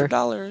traveler.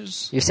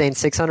 $600. You're saying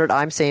 600?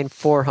 I'm saying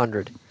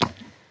 400.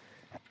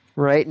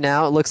 Right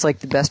now, it looks like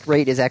the best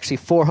rate is actually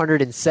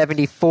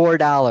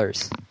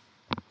 $474.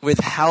 With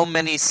how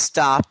many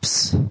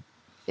stops?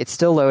 It's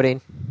still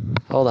loading.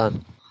 Hold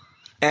on.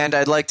 And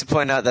I'd like to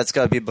point out that's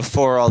got to be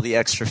before all the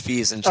extra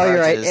fees and charges. Oh,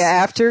 you're right.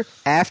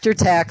 After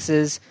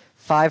taxes,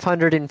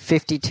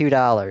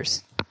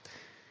 $552.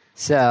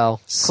 So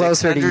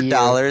closer to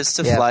 $600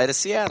 to fly to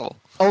Seattle.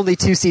 Only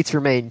 2 seats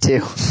remain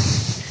too.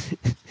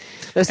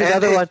 There's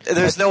another one.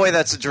 There's no way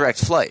that's a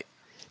direct flight.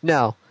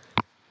 No.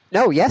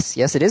 Yes,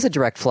 it is a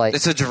direct flight.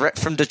 It's a direct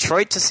from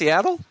Detroit to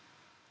Seattle?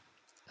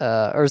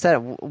 Or is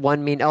that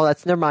one mean? Oh,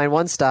 never mind.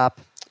 One stop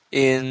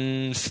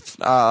in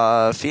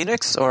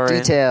Phoenix or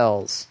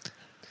details.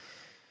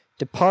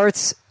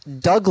 Departs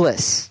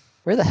Douglas.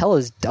 Where the hell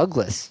is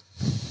Douglas?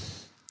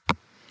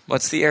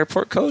 What's the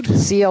airport code?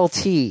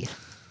 CLT.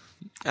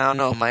 I don't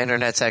know. My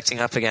internet's acting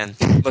up again.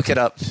 Look it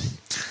up.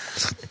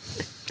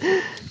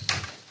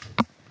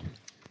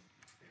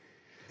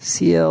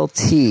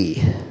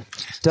 CLT.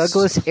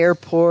 Douglas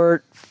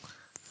Airport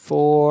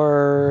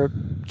for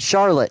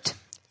Charlotte.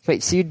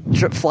 Wait, so you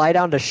fly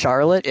down to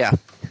Charlotte? Yeah.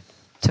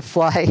 To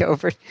fly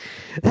over?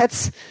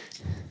 That's...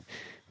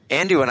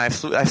 Andy, when I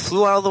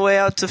flew all the way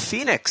out to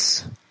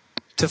Phoenix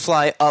to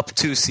fly up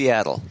to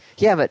Seattle.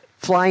 Yeah, but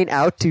flying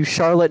out to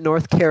Charlotte,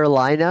 North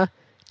Carolina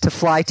to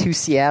fly to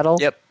Seattle?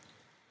 Yep.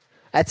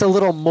 That's a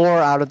little more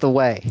out of the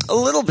way. A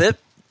little bit,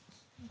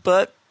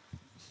 but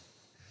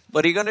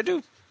what are you going to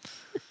do?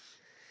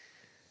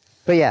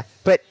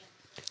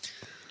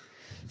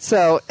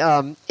 So,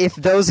 if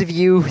those of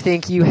you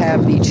think you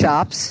have the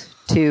chops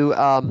to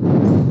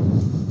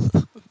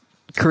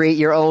create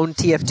your own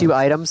TF2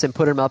 items and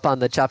put them up on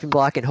the chopping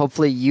block, and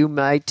hopefully you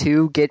might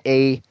too get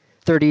a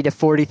 $30,000 to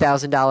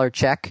 $40,000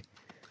 check.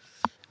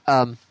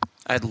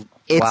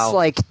 It's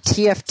like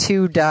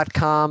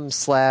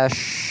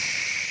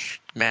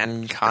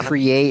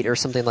tf2.com/create or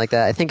something like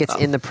that. I think it's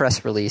in the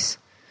press release.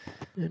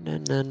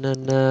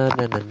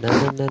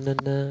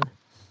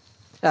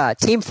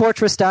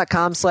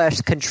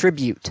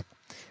 Teamfortress.com/contribute,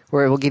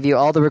 where it will give you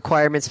all the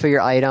requirements for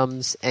your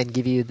items and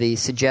give you the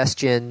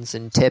suggestions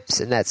and tips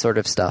and that sort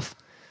of stuff.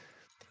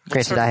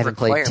 Granted, I haven't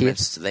played TF.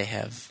 Requirements do they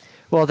have?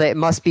 Well, they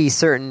must be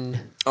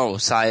certain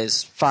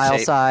size, file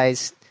shape.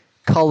 size,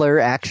 color,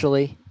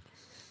 actually.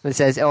 It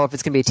says, if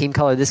it's going to be a team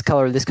color, this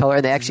color, this color,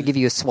 and they actually give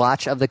you a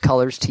swatch of the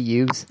colors to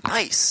use.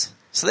 Nice.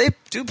 So they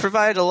do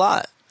provide a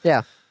lot.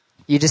 Yeah.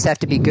 You just have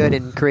to be good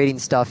in creating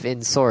stuff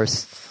in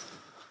Source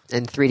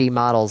and 3D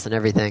models and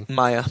everything.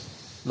 Maya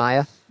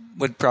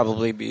would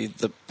probably be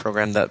the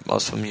program that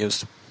most of them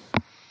used.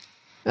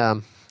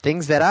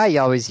 Things that I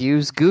always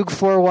use, Goog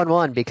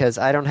 411, because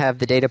I don't have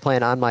the data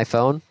plan on my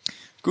phone.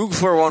 Google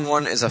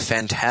 411 is a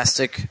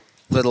fantastic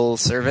little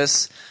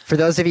service. For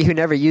those of you who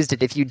never used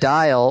it, if you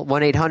dial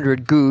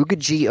 1-800-GOOG,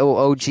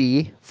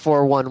 G-O-O-G,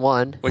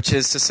 411. Which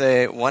is to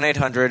say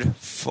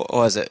 1-800, what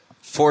was it,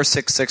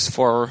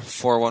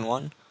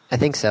 466-411? I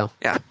think so.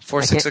 Yeah,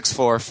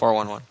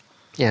 466-411.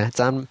 Yeah, it's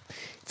on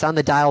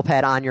the dial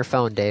pad on your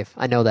phone, Dave.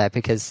 I know that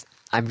because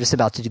I'm just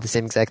about to do the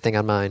same exact thing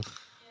on mine.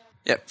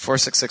 Yep,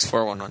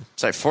 466-411.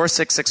 Sorry,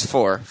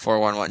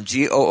 466-411.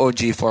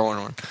 G-O-O-G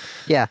 411.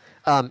 Yeah.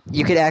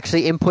 You could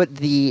actually input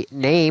the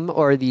name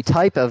or the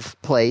type of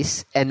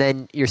place and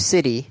then your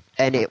city,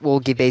 and it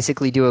will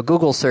basically do a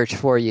Google search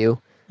for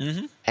you,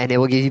 and it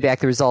will give you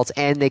back the results,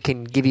 and they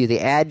can give you the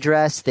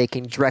address. They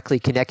can directly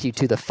connect you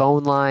to the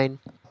phone line,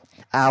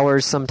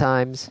 hours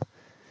sometimes.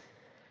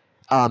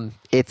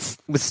 It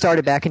was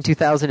started back in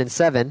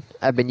 2007.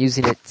 I've been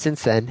using it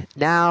since then.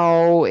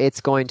 Now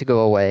it's going to go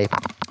away.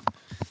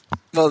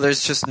 Well,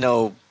 there's just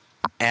no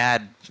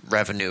ad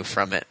revenue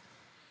from it.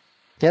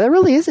 Yeah, there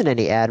really isn't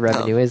any ad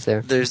revenue, is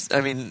there?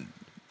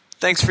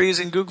 Thanks for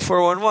using Google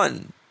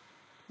 411.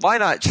 Why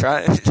not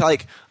try,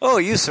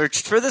 you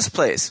searched for this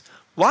place.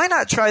 Why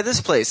not try this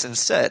place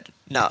instead?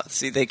 No,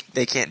 see, they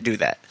can't do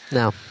that.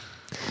 No.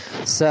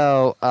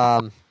 So,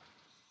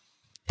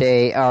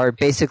 they are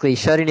basically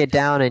shutting it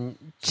down and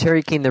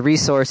shrinking the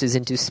resources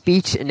into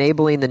speech,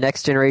 enabling the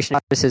next generation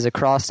of services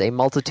across a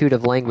multitude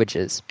of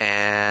languages.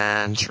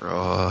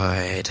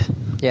 Android.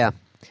 Yeah,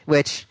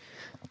 which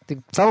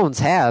the phones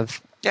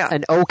have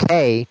an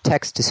okay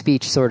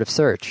text-to-speech sort of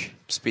search.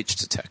 Speech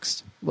to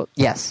text. Well,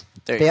 yes.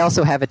 They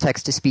also have a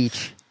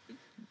text-to-speech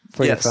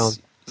for your phone.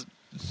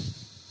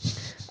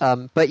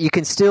 But you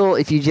can still,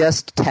 if you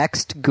just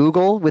text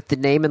Google with the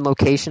name and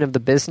location of the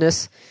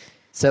business,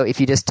 so if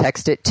you just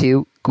text it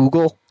to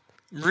Google.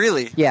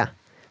 Really? Yeah.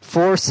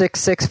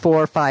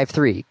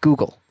 466453,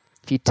 Google.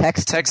 If you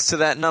text to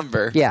that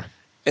number,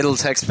 it'll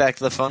text back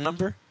to the phone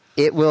number?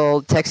 It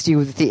will text you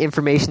with the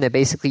information that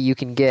basically you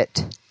can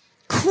get.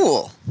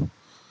 Cool.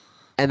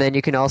 And then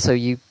you can also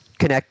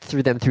connect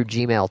through them through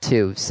Gmail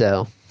too.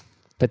 So,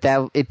 but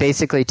it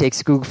basically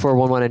takes Google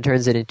 411 and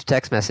turns it into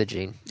text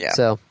messaging. Yeah.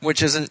 So,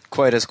 which isn't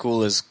quite as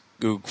cool as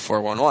Google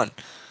 411.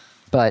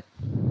 But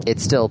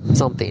it's still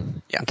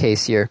something in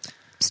case you're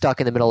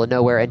stuck in the middle of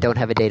nowhere and don't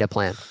have a data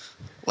plan.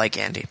 Like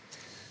Andy.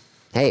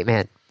 Hey,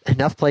 man,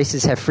 enough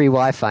places have free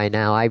Wi-Fi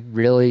now. I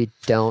really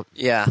don't.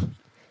 Yeah.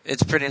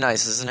 It's pretty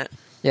nice, isn't it?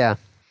 Yeah.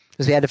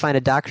 Because we had to find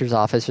a doctor's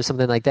office or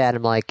something like that.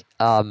 I'm like,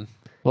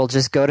 well,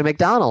 just go to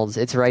McDonald's.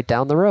 It's right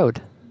down the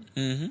road.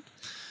 Mm-hmm.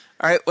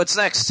 All right, what's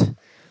next?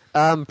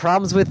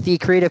 Problems with the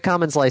Creative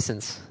Commons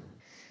license.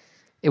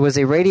 It was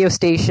a radio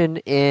station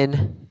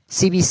in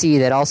CBC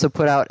that also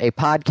put out a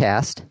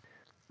podcast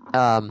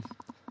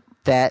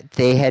that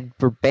they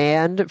were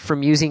banned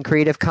from using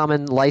Creative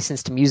Commons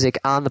licensed music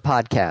on the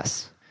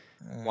podcast.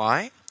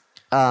 Why?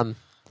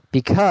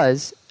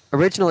 Because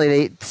originally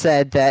they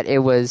said that it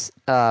was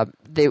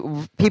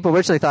people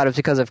originally thought it was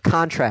because of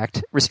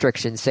contract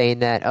restrictions, saying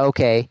that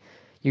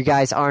you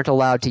guys aren't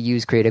allowed to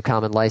use Creative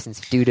Commons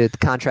license due to the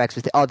contracts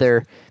with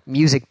other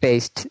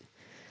music-based,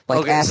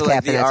 like ASCAP so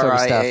like and that sort of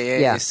stuff.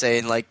 Yeah,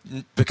 saying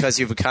because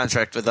you have a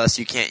contract with us,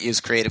 you can't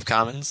use Creative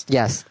Commons.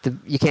 Yes,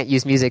 you can't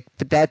use music,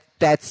 but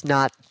that's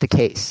not the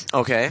case.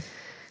 Okay.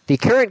 The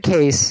current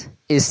case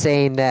is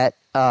saying that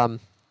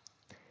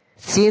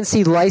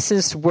CNC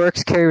licensed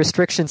works carry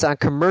restrictions on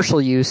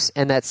commercial use,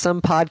 and that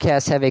some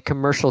podcasts have a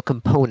commercial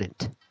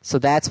component. So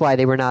that's why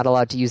they were not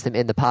allowed to use them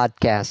in the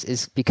podcast,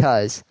 is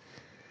because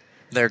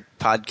their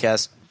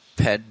podcast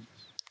head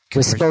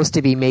was supposed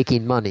to be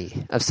making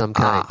money of some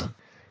kind.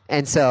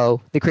 And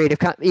so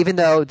the even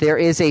though there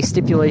is a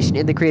stipulation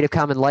in the Creative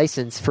Commons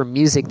license for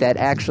music that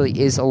actually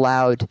is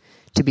allowed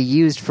to be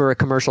used for a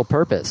commercial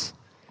purpose.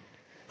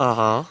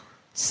 Uh-huh.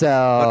 So,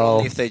 but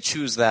only if they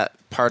choose that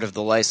part of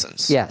the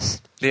license.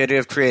 Yes. The idea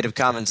of Creative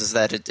Commons is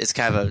that it's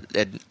kind of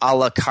an a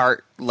la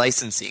carte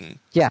licensing.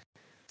 Yeah.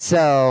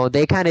 So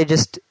they kind of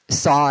just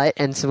saw it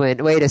and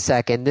went, wait a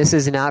second, this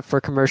is not for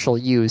commercial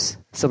use.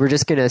 So we're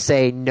just going to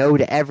say no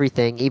to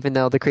everything, even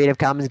though the Creative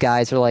Commons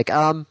guys are like,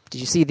 did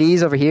you see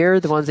these over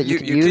here? The ones that you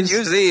can use? You can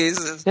use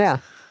these. Yeah.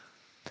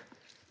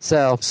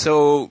 So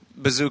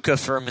Bazooka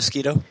for a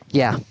mosquito?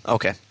 Yeah.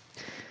 Okay.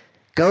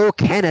 Go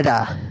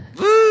Canada.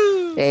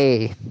 Woo!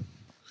 Hey.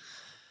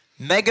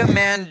 Mega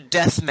Man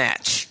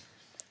Deathmatch.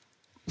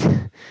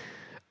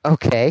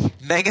 Okay.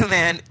 Mega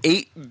Man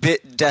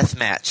 8-bit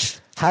Deathmatch.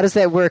 How does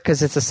that work?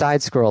 Because it's a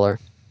side-scroller.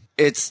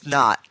 It's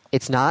not.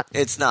 It's not?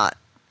 It's not.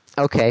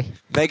 Okay.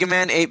 Mega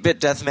Man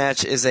 8-bit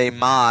Deathmatch is a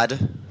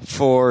mod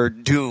for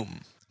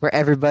Doom. Where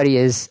everybody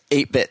is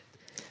 8-bit.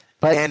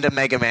 And a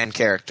Mega Man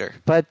character.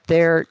 But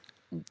they're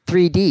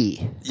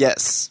 3D.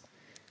 Yes.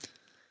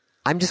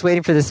 I'm just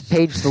waiting for this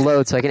page to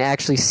load so I can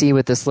actually see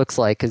what this looks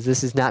like, because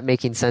this is not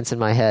making sense in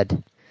my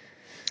head.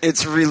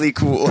 It's really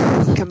cool.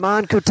 Come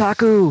on,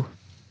 Kotaku!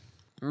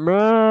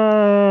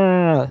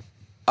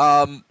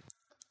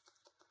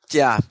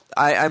 Yeah,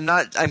 I'm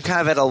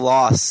kind of at a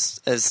loss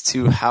as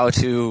to how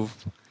to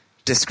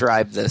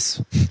describe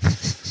this.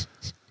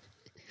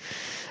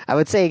 I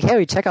would say,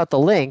 hey, check out the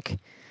link.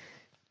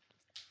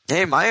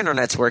 Hey, my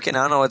internet's working.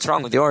 I don't know what's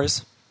wrong with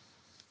yours.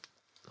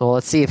 Well,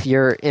 let's see if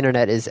your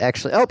internet is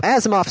actually... Oh,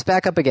 Asimov's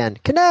back up again.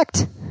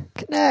 Connect!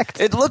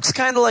 It looks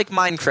kind of like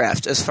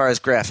Minecraft as far as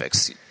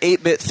graphics.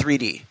 8-bit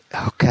 3D.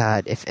 Oh,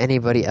 God. If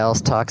anybody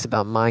else talks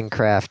about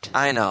Minecraft...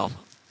 I know.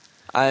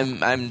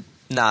 I'm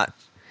not.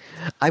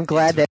 I'm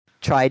glad that I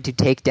tried to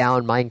take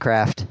down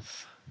Minecraft.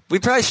 We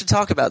probably should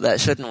talk about that,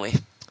 shouldn't we?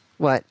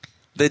 What?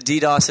 The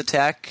DDoS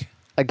attack?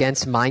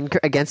 Against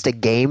a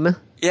game?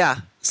 Yeah.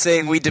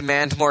 Saying we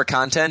demand more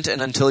content, and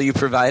until you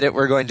provide it,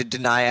 we're going to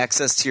deny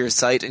access to your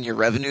site and your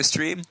revenue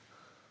stream.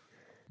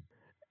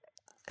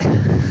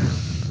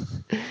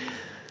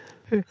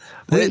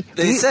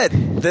 They said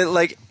that,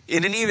 like,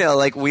 in an email,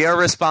 like, we are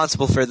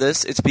responsible for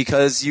this. It's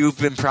because you've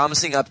been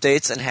promising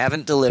updates and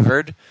haven't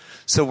delivered,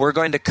 so we're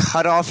going to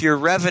cut off your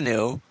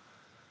revenue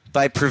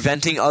by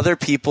preventing other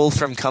people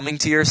from coming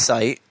to your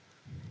site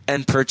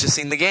and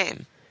purchasing the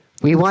game.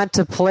 We want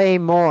to play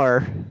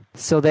more,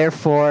 so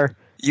therefore...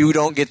 You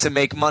don't get to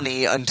make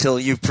money until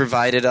you've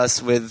provided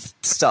us with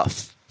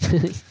stuff.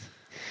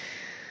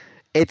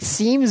 It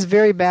seems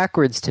very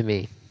backwards to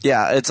me.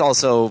 Yeah, it's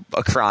also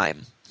a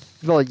crime.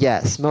 Well,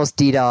 yes. Most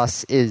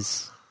DDoS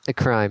is a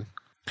crime.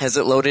 Has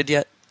it loaded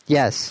yet?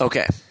 Yes.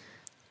 Okay.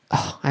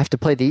 Oh, I have to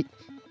play the...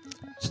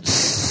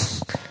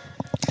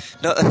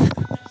 No.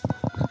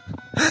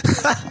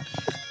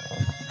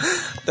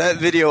 That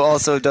video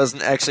also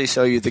doesn't actually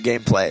show you the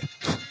gameplay.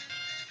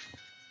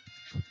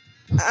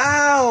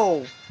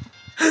 Ow!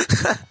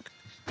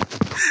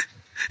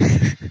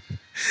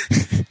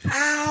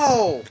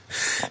 Ow!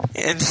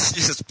 And he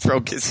just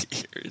broke his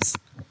ears.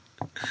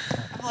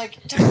 I'm like,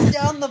 turn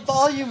down the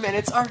volume, and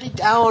it's already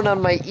down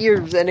on my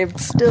ears, and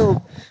it's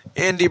still...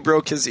 Andy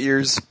broke his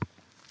ears.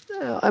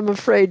 I'm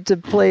afraid to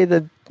play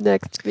the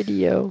next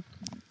video.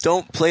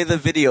 Don't play the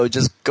video.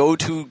 Just go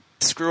to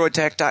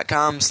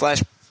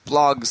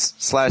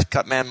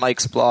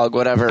screwattack.com/blogs/cutmanmike's blog,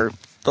 whatever.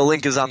 The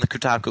link is on the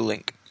Kotaku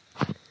link.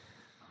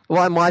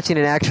 Well, I'm watching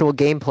an actual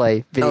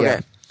gameplay video.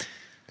 Okay.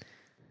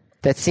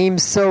 That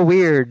seems so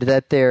weird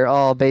that they're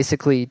all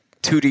basically...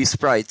 2D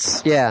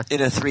sprites. Yeah. In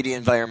a 3D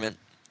environment.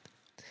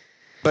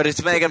 But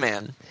it's Mega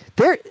Man.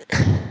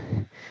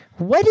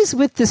 What is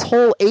with this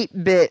whole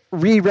 8-bit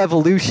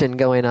re-revolution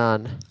going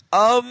on?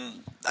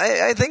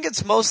 I think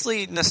it's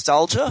mostly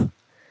nostalgia.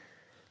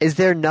 Is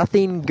there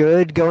nothing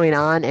good going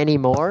on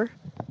anymore?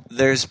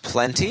 There's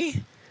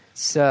plenty.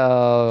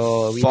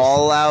 So...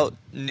 Fallout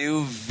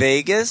New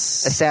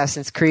Vegas.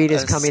 Assassin's Creed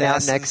is coming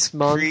out next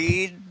month.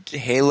 Creed,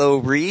 Halo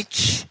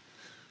Reach.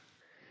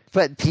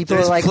 But people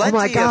are like, oh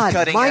my god,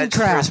 Minecraft,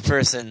 first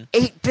person.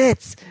 8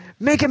 bits,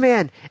 Mega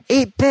Man,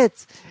 8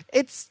 bits.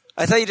 I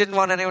thought you didn't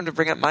want anyone to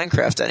bring up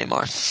Minecraft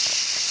anymore.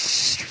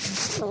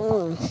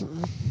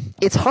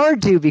 It's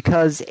hard to,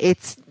 because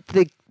it's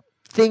the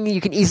thing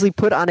you can easily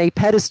put on a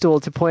pedestal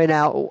to point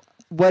out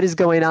what is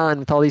going on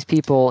with all these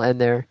people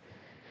and their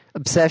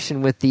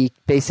obsession with the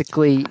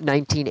basically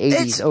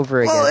 1980s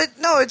over again. Well,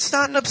 no, it's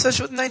not an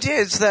obsession with the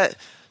 1980s. It's that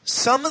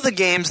some of the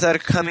games that are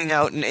coming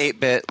out in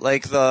 8-bit,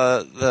 like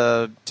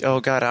the oh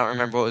god, I don't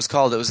remember what it was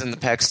called. It was in the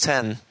PAX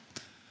 10.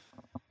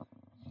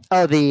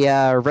 Oh,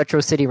 the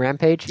Retro City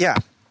Rampage? Yeah.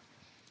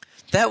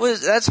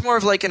 That's more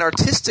of like an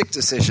artistic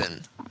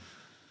decision.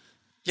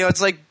 You know,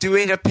 it's like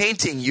doing a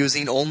painting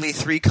using only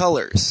 3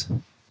 colors.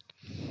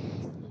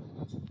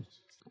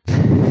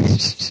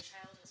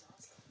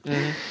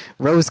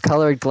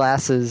 Rose-colored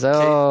glasses.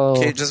 Oh.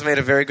 Kate just made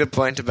a very good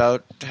point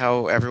about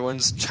how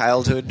everyone's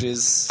childhood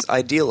is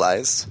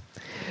idealized.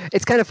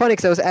 It's kind of funny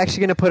because I was actually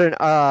going to put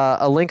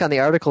a link on the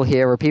article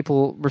here where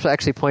people were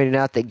actually pointing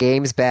out that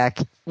games back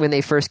when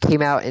they first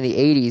came out in the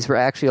 80s were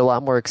actually a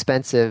lot more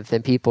expensive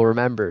than people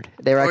remembered.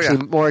 They were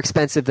actually more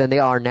expensive than they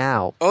are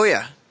now. Oh,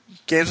 yeah.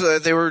 Games,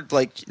 they were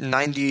like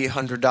 $90,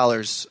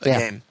 $100 a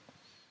game.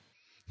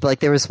 But like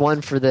there was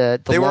one for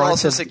the They were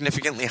also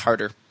significantly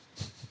harder.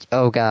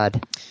 Oh,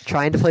 God.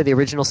 Trying to play the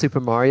original Super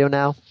Mario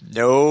now?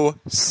 No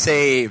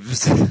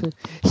saves.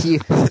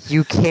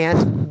 You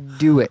can't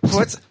do it.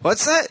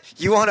 What's that?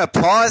 You want to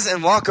pause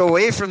and walk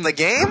away from the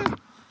game?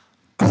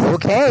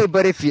 Okay,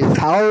 but if your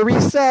power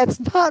resets,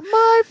 not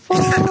my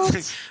fault.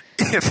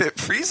 If it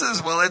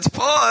freezes while it's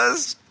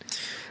paused,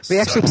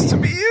 sucks to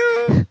be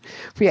you.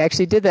 We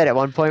actually did that at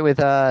one point with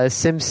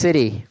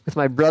SimCity with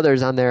my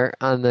brothers on the...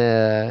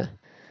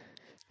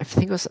 I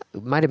think it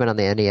might have been on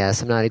the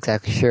NES. I'm not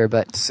exactly sure,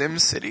 but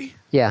SimCity?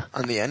 Yeah.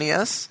 On the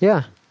NES?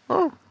 Yeah.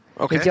 Oh,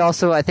 okay. You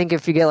also, I think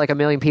if you get like 1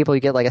 million people,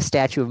 you get like a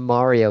statue of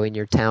Mario in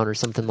your town or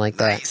something like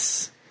that.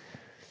 Nice.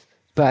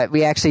 But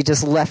we actually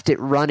just left it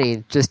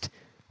running, just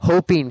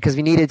hoping, because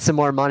we needed some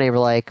more money. We're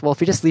like, well, if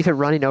we just leave it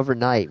running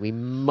overnight, we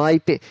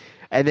might be...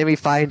 And then we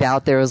find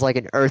out there was like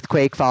an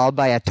earthquake followed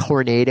by a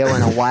tornado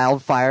and a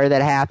wildfire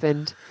that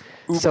happened.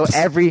 Oops. So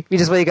we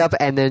just wake up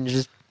and then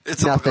just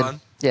it's nothing. All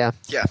gone. Yeah.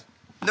 Yeah.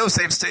 No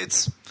save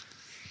states.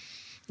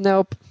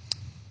 Nope.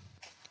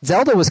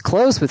 Zelda was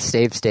close with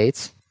save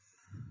states.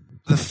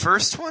 The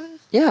first one?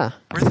 Yeah.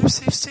 Were there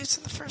save states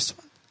in the first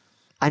one?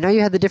 I know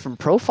you had the different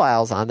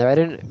profiles on there. I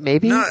didn't.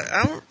 Maybe. No,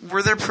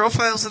 were there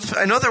profiles?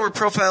 I know there were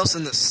profiles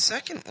in the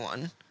second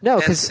one. No,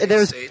 because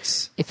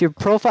if your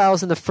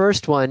profile's in the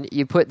first one,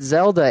 you put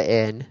Zelda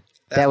in.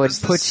 That would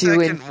put you in.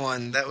 That was the second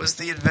one. That was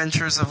the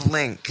Adventures of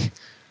Link.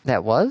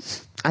 That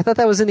was? I thought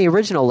that was in the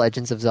original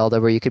Legends of Zelda,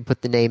 where you could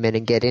put the name in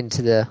and get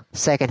into the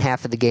second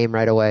half of the game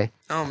right away.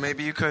 Oh,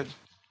 maybe you could.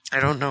 I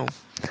don't know.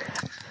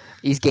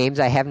 These games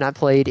I have not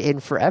played in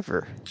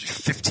forever.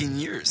 15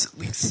 years, at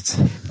least.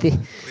 At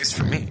least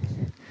for me.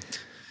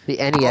 The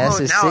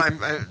NES is...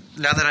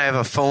 Now that I have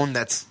a phone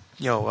that's,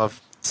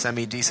 of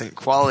semi-decent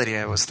quality,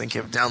 I was thinking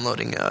of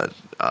downloading a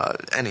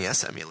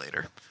NES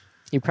emulator.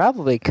 You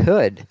probably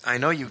could. I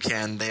know you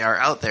can. They are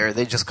out there.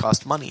 They just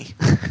cost money.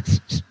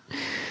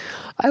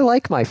 I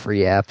like my free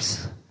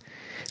apps.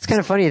 It's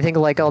kind of funny to think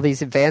of all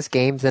these advanced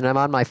games, and I'm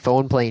on my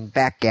phone playing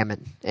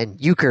backgammon and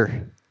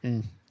euchre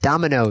and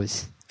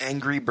dominoes.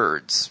 Angry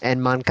Birds. And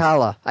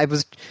Mancala.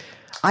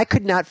 I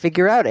could not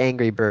figure out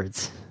Angry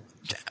Birds.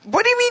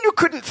 What do you mean you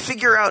couldn't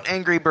figure out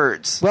Angry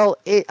Birds? Well,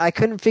 I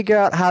couldn't figure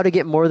out how to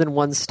get more than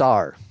 1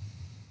 star.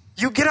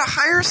 You get a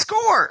higher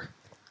score.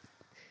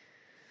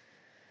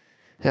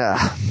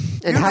 And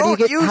you don't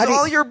use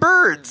all your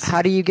birds.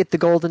 How do you get the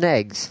golden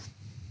eggs?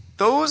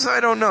 Those, I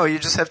don't know. You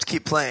just have to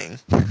keep playing.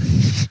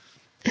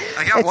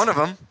 I got one of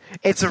them.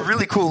 It's a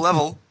really cool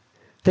level.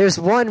 There's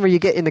one where you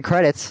get in the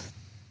credits.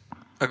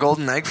 A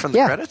golden egg from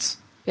the credits?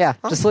 Yeah.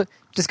 Oh.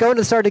 Just go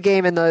into the start of the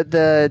game and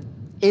the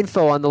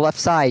info on the left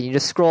side. You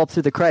just scroll up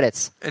through the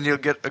credits. And you'll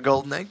get a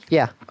golden egg?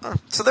 Yeah. Oh,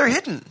 so they're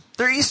hidden.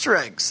 They're Easter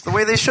eggs, the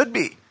way they should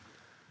be.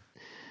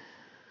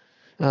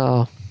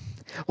 Oh.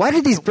 Why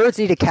did these birds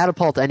need a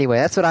catapult anyway?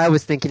 That's what I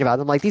was thinking about.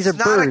 I'm like, these are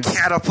birds. It's not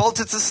a catapult,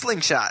 it's a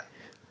slingshot.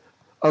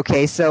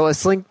 Okay, so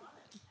it's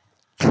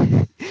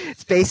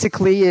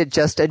basically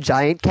just a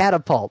giant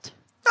catapult.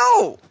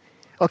 No!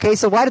 Okay,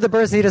 so why do the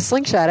birds need a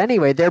slingshot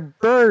anyway? They're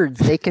birds.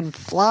 They can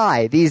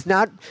fly. These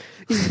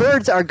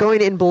birds are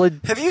going in...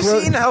 Have you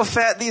seen how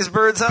fat these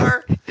birds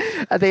are?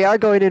 They are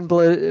going in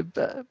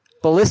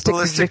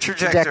ballistic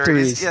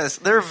trajectories. Yes,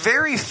 they're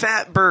very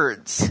fat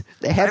birds.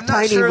 They have tiny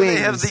wings. I'm not sure they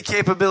have the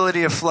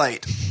capability of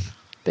flight.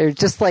 They're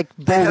just like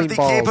bowling balls. They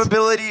have the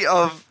capability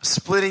of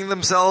splitting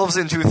themselves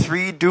into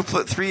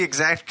three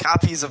exact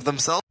copies of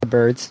themselves. The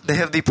birds. They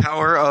have the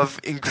power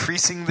of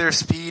increasing their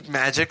speed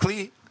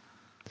magically.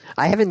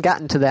 I haven't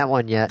gotten to that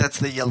one yet. That's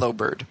the yellow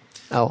bird.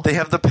 Oh. They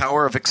have the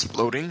power of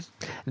exploding.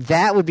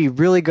 That would be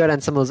really good on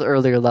some of those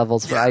earlier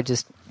levels where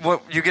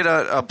you get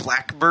a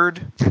black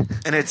bird,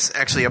 and it's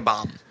actually a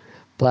bomb.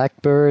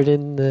 Blackbird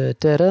in the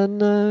dead of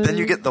night. Then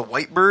you get the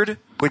white bird,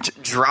 which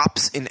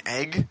drops an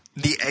egg.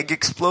 The egg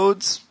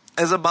explodes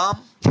as a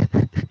bomb.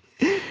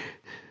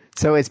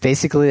 So it's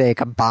basically like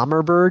a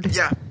bomber bird?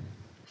 Yeah.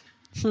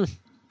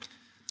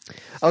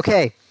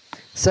 Okay,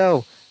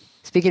 so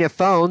speaking of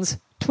phones,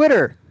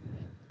 Twitter.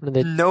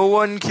 No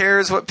one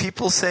cares what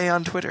people say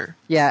on Twitter.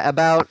 Yeah,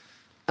 about...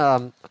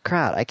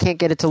 crowd, I can't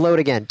get it to load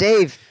again.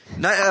 Dave!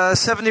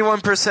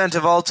 71%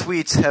 of all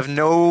tweets have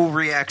no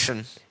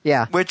reaction.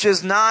 Yeah. Which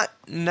is not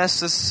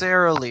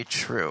necessarily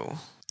true.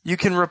 You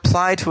can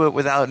reply to it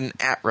without an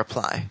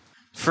 @reply.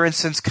 For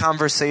instance,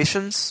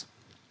 conversations.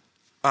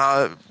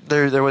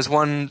 There was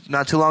one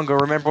not too long ago.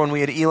 Remember when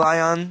we had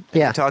Eli on?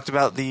 Yeah. We talked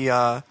about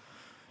the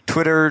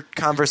Twitter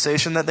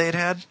conversation that they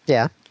had?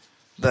 Yeah.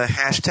 The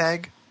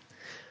hashtag?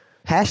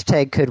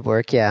 Hashtag could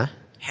work, yeah.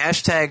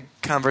 Hashtag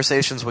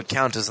conversations would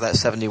count as that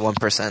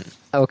 71%.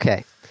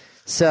 Okay.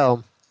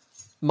 So,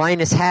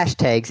 minus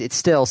hashtags, it's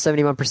still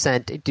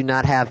 71% do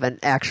not have an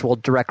actual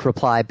direct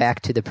reply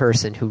back to the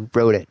person who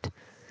wrote it.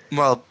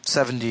 Well,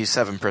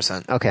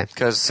 77%. Okay.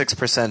 Because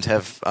 6%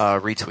 have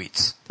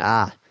retweets.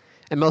 Ah.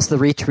 And most of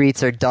the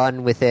retweets are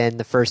done within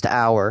the first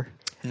hour.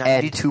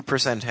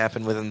 92%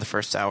 happen within the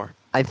first hour.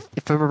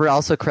 If I remember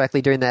also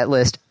correctly during that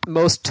list,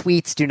 most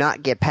tweets do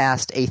not get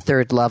past a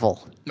third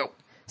level. Nope.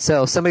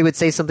 So somebody would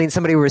say something,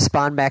 somebody would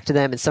respond back to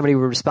them, and somebody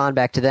would respond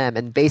back to them,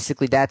 and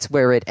basically that's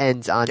where it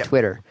ends on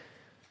Twitter.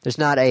 There's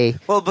not a...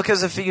 Well,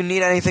 because if you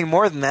need anything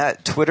more than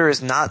that, Twitter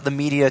is not the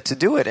media to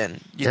do it in.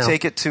 You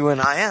take it to an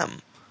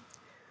IM.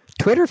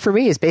 Twitter for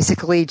me is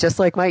basically just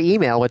like my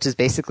email, which is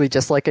basically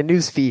just like a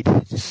news feed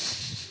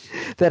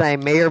that I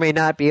may or may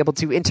not be able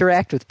to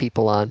interact with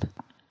people on.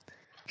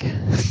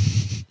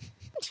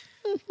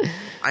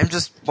 I'm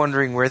just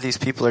wondering where these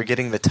people are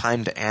getting the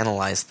time to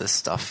analyze this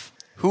stuff.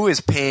 Who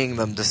is paying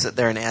them to sit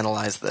there and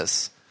analyze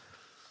this?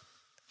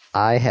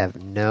 I have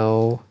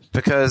no...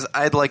 Because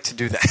I'd like to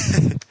do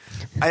that.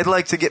 I'd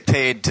like to get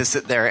paid to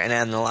sit there and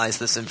analyze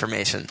this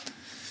information.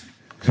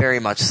 Very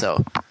much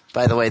so.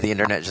 By the way, the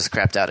internet just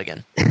crapped out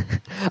again.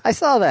 I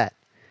saw that.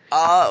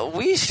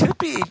 We should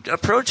be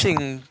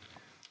approaching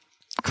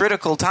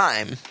critical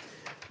time.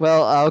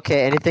 Well,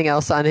 okay. Anything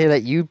else on here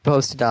that you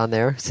posted on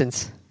there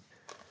since...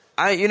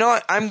 You know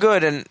what? I'm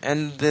good,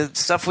 and the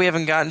stuff we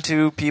haven't gotten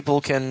to,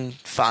 people can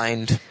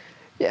find.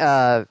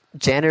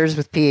 Janitors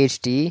with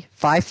PhD,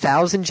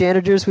 5,000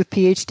 janitors with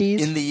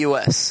PhDs in the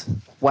U.S.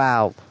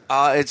 Wow.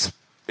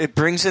 It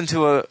brings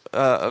into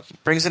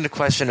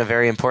question a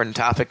very important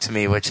topic to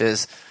me, which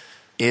is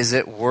Is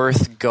it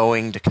worth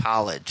going to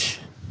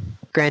college?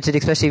 Granted,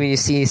 especially when you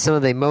see some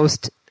of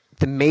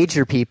the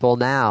major people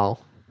now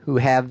who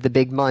have the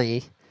big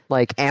money,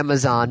 like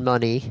Amazon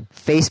money,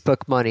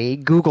 Facebook money,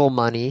 Google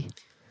money.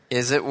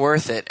 Is it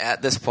worth it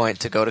at this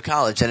point to go to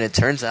college? And it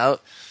turns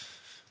out...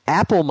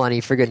 Apple money,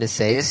 for goodness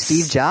sake.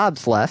 Steve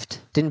Jobs left.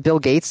 Didn't Bill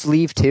Gates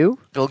leave too?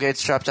 Bill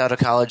Gates dropped out of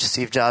college.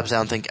 Steve Jobs, I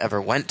don't think,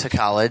 ever went to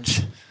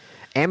college.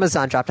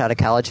 Amazon dropped out of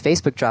college.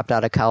 Facebook dropped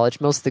out of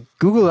college. Most of the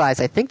Google guys,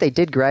 I think they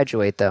did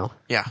graduate, though.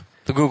 Yeah,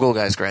 the Google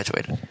guys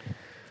graduated.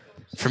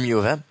 From U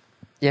of M.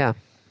 Yeah.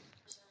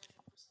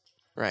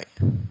 Right.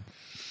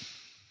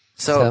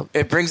 So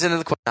it brings into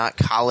the question, not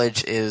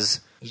college is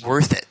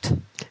worth it.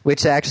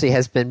 Which actually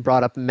has been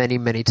brought up many,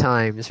 many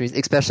times,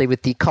 especially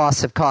with the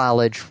cost of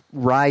college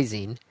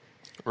rising.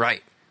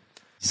 Right.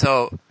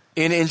 So,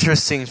 an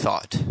interesting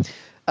thought.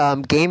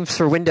 Games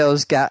for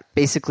Windows got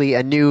basically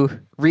a new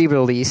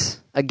re-release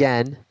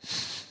again.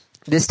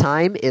 This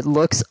time, it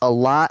looks a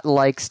lot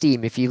like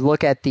Steam. If you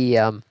look at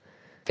the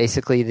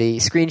basically the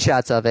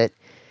screenshots of it,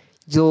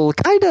 you'll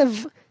kind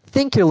of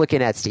think you're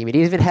looking at Steam. It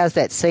even has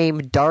that same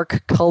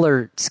dark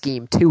color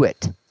scheme to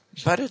it.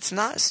 But it's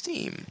not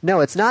Steam. No,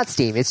 it's not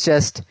Steam. It's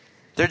just...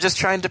 They're just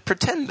trying to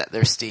pretend that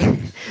they're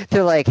Steam.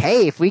 They're like,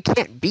 hey, if we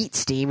can't beat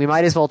Steam, we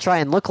might as well try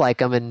and look like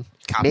them and...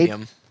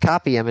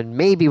 Copy them, and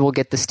maybe we'll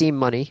get the Steam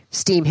money.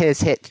 Steam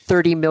has hit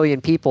 30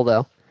 million people,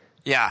 though.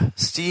 Yeah,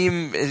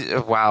 Steam is...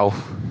 Wow.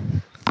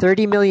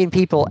 30 million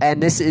people,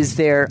 and this is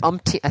their... I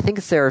think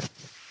it's their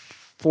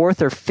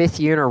 4th or 5th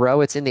year in a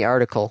row, it's in the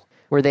article,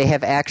 where they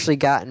have actually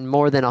gotten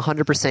more than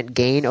 100%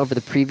 gain over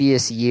the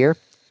previous year.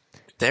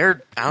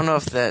 I don't know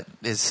if that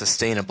is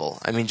sustainable.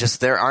 I mean,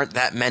 just there aren't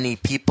that many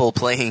people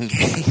playing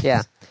games.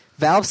 Yeah.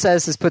 Valve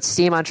says this puts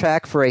Steam on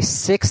track for a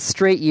 6th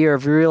straight year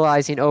of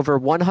realizing over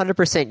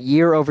 100%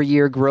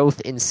 year-over-year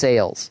growth in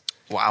sales.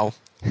 Wow.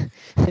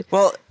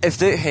 Well, if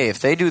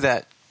they do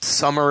that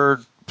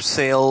summer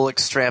sale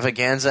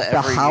extravaganza every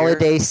year... The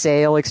holiday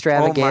sale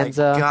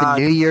extravaganza, oh my God.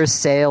 The New Year's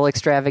sale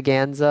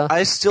extravaganza.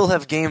 I still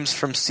have games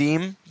from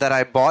Steam that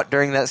I bought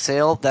during that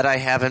sale that I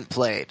haven't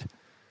played.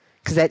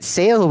 Because that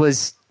sale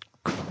was...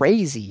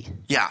 crazy.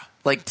 Yeah,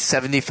 like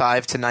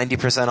 75 to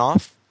 90%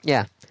 off.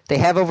 Yeah. They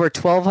have over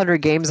 1,200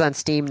 games on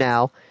Steam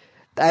now.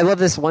 I love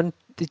this one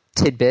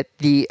tidbit.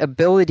 The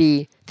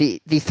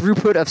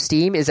throughput of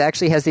Steam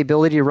actually has the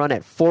ability to run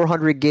at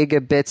 400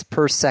 gigabits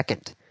per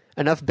second.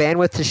 Enough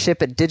bandwidth to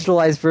ship a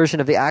digitalized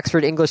version of the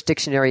Oxford English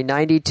Dictionary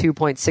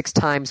 92.6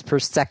 times per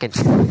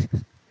second.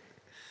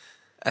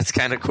 That's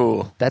kind of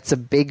cool. That's a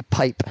big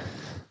pipe.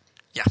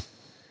 Yeah.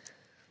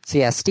 So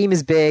yeah, Steam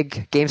is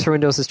big. Games for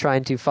Windows is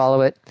trying to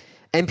follow it.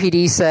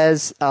 NPD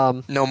says...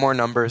 no more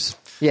numbers.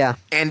 Yeah.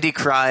 Andy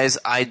cries,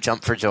 I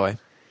jump for joy.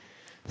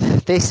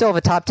 They still have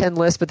a top 10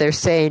 list, but they're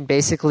saying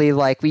basically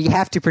like we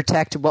have to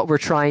protect what we're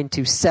trying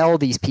to sell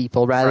these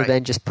people rather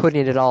than just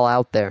putting it all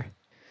out there.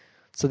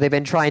 So they've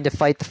been trying to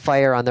fight the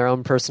fire on their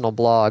own personal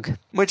blog.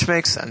 Which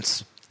makes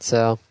sense.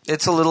 So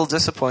it's a little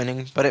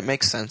disappointing, but it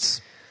makes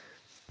sense.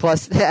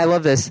 Plus, I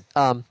love this.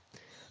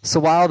 So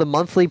while the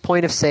monthly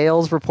point of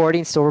sales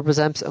reporting still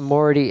represents a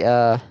majority...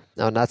 no,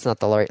 that's not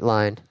the right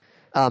line.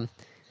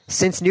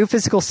 Since new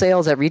physical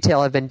sales at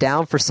retail have been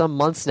down for some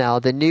months now,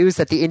 the news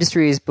that the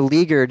industry is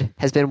beleaguered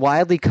has been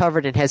widely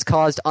covered and has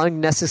caused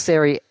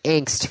unnecessary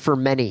angst for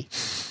many.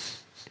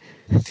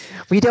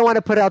 We don't want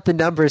to put out the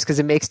numbers because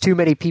it makes too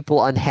many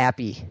people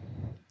unhappy.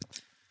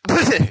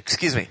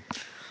 Excuse me.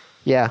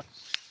 Yeah.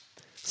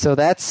 So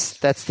that's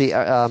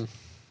the...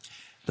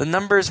 The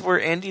numbers were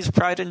Andy's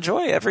pride and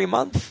joy every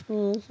month.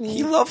 Mm-hmm.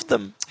 He loved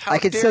them. I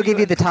could still give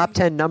you the top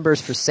 10 numbers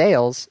for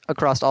sales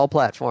across all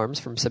platforms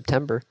from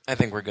September. I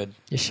think we're good.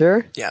 You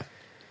sure? Yeah.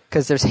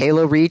 Because there's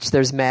Halo Reach,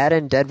 there's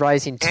Madden, Dead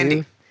Rising 2.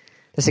 Andy.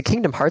 There's a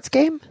Kingdom Hearts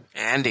game?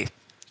 Andy,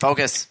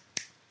 focus.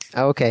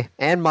 Oh, okay.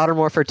 And Modern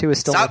Warfare 2 is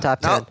still in the top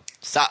 10. No,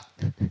 stop.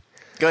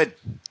 Good.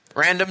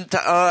 Random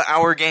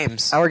Our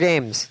Games. Our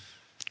Games.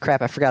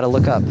 Crap, I forgot to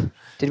look up.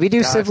 Did we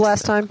do Civ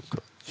last time?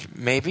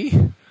 Maybe.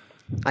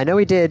 I know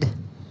we did.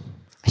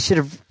 I should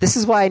have... This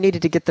is why I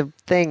needed to get the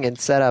thing and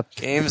set up.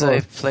 Games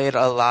I've played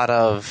a lot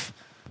of...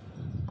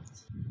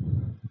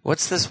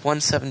 What's this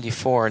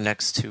 174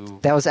 next to...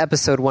 That was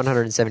episode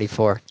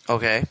 174.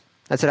 Okay.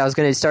 That's what I was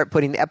going to start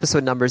putting the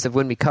episode numbers of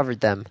when we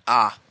covered them.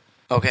 Ah.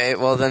 Okay,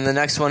 well then the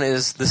next one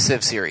is the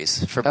Civ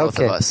series for both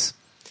of us.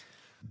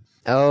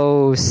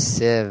 Oh,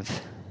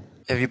 Civ.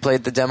 Have you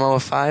played the demo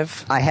of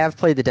 5? I have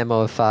played the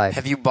demo of 5.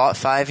 Have you bought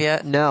 5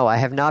 yet? No, I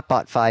have not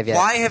bought 5 yet.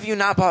 Why have you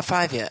not bought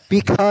 5 yet?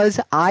 Because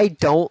I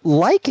don't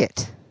like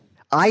it.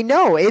 I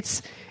know,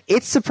 it's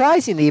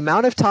surprising the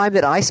amount of time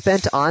that I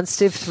spent on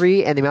Civ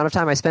 3 and the amount of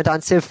time I spent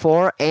on Civ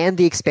 4 and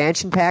the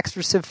expansion packs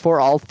for Civ 4,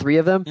 all 3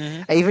 of them.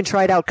 Mm-hmm. I even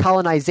tried out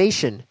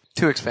Colonization.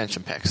 2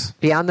 expansion packs.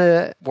 Beyond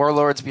the...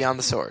 Warlords Beyond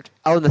the Sword.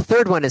 Oh, and the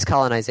third one is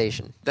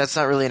Colonization. That's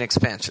not really an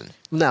expansion.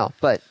 No,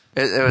 but...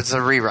 It was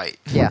a rewrite.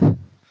 Yeah.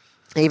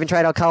 I even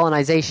tried out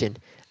Colonization.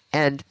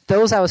 And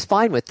those I was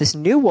fine with. This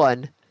new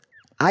one,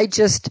 I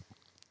just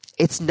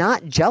it's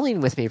not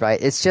gelling with me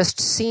right. It just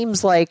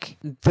seems like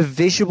the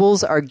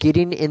visuals are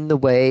getting in the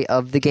way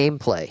of the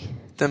gameplay.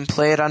 Then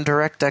play it on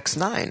DirectX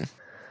 9.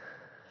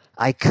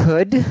 I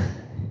could.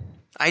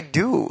 I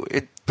do.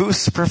 It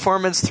boosts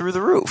performance through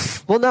the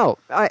roof. Well, no.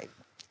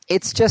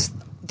 It's just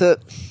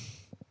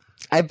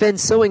I've been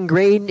so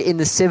ingrained in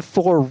the Civ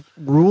 4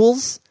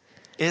 rules.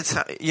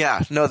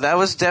 That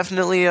was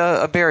definitely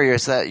a barrier.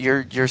 Is that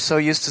you're so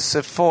used to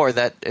Civ 4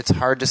 that it's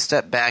hard to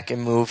step back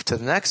and move to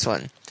the next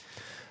one.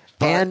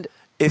 But and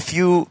if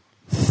you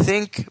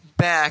think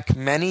back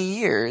many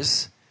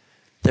years,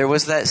 there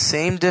was that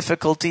same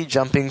difficulty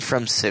jumping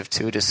from Civ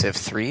 2 to Civ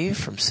 3,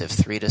 from Civ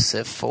 3 to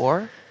Civ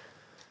 4.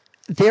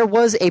 There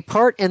was a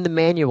part in the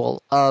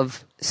manual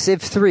of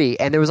Civ 3,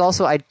 and there was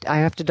also, I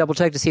have to double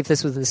check to see if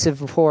this was in the Civ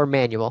 4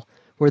 manual,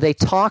 where they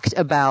talked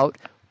about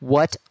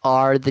what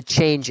are the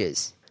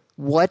changes.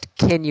 What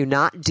can you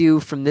not do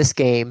from this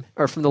game,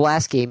 or from the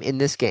last game in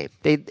this game?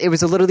 It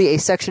was literally a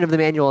section of the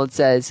manual that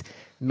says,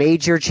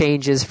 major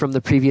changes from the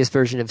previous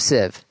version of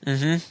Civ.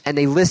 Mm-hmm. And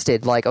they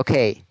listed, like,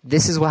 okay,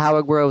 this is how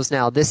it grows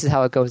now, this is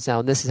how it goes now,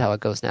 and this is how it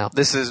goes now.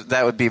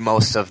 That would be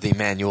most of the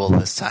manual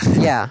this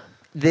time. Yeah.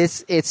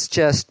 It's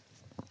just...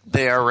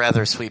 They are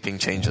rather sweeping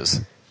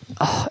changes.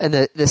 Oh, and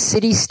the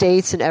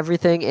city-states and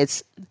everything,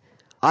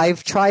 I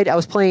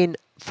was playing,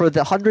 for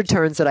the 100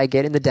 turns that I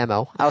get in the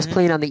demo, I was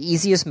playing on the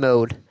easiest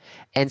mode,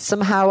 and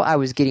somehow I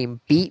was getting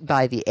beat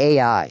by the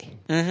AI.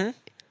 Mm-hmm.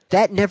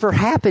 That never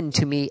happened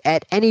to me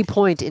at any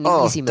point in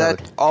the easy mode.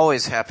 That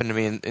always happened to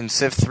me in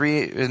Civ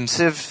 3,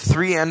 Civ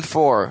 3 and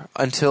 4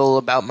 until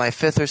about my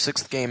 5th or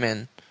 6th game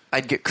in.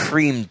 I'd get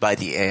creamed by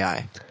the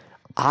AI.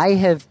 I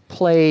have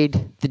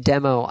played the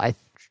demo, I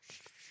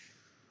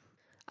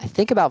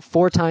think about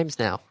 4 times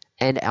now,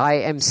 and I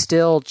am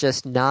still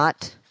just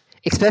not,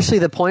 especially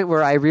the point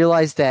where I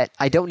realize that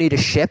I don't need a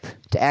ship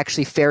to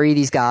actually ferry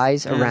these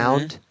guys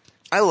around.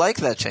 I like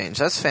that change.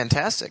 That's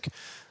fantastic.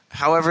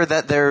 However,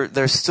 that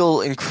they're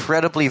still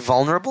incredibly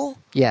vulnerable.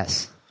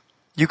 Yes.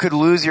 You could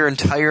lose your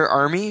entire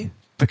army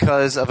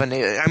because of a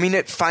Navy. I mean,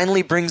 it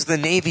finally brings the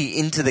Navy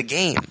into the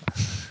game.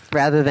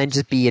 Rather than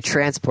just be a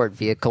transport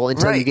vehicle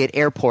until you get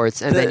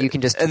airports, and then you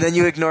can just... And then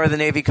you ignore the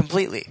Navy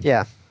completely.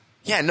 Yeah.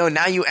 Yeah, no,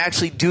 now you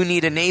actually do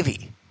need a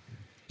Navy.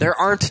 There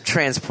aren't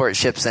transport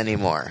ships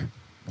anymore.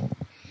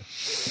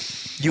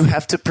 You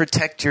have to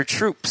protect your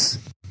troops.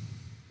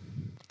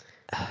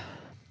 And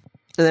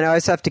then I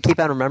always have to keep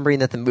on remembering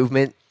that the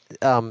movement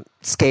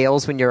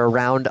scales when you're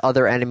around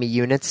other enemy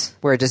units,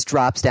 where it just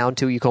drops down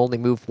to you can only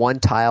move one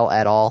tile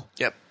at all.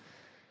 Yep.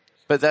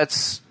 But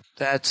that's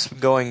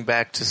going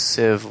back to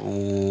Civ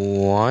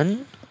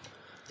 1?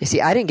 You see,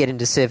 I didn't get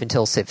into Civ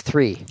until Civ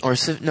 3. Or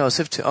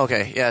Civ 2.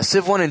 Okay, yeah,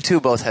 Civ 1 and 2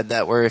 both had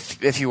that, where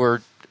if you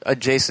were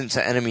adjacent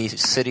to enemy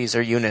cities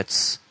or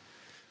units,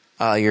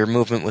 your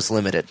movement was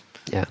limited.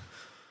 Yeah.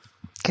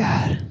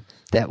 God.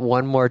 That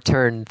one more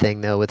turn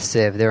thing, though, with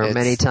Civ. There are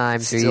many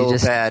times where you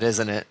just... Still bad,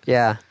 isn't it?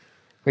 Yeah.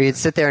 Where you'd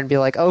sit there and be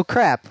like, oh,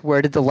 crap,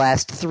 where did the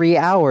last 3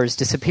 hours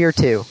disappear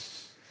to?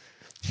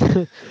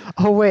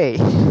 Oh, wait.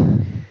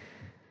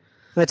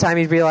 By the time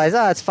you'd realize,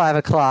 it's 5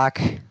 o'clock.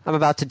 I'm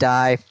about to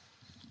die.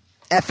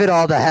 F it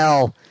all to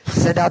hell.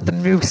 Send out the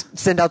nukes.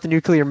 Send out the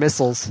nuclear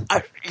missiles.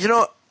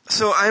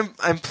 So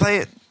I'm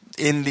playing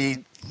in the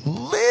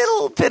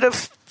little bit of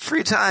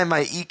free time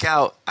I eke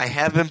out. I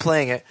have been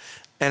playing it,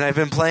 and I've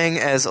been playing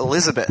as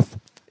Elizabeth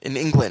in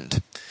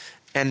England,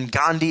 and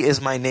Gandhi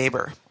is my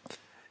neighbor.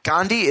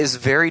 Gandhi is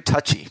very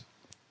touchy.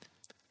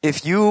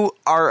 If you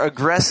are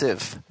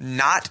aggressive,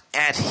 not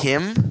at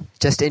him,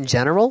 just in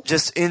general,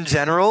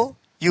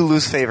 you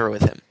lose favor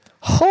with him.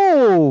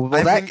 Oh,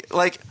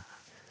 well,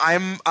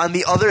 I'm on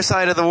the other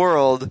side of the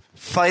world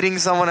fighting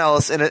someone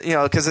else, and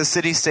because the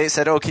city-state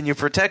said, "Oh, can you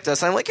protect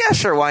us?" I'm like, "Yeah,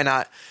 sure, why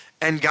not?"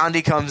 And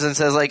Gandhi comes and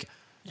says, "Like,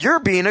 you're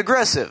being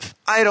aggressive.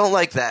 I don't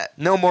like that.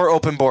 No more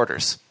open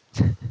borders."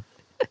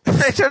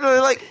 I turn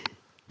to like,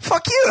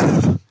 "Fuck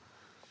you."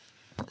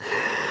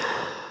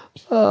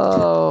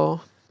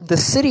 Oh, the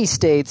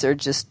city-states are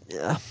just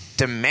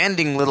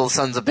demanding little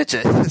sons of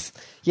bitches.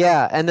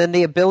 Yeah, and then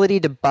the ability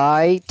to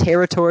buy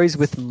territories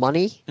with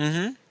money.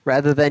 Mm-hmm.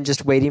 Rather than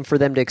just waiting for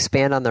them to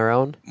expand on their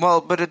own?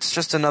 Well, but it's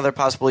just another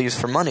possible use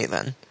for money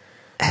then.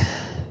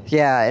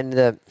 Yeah,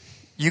 and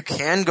you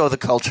can go the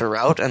culture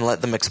route and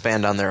let them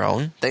expand on their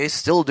own. They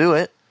still do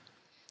it.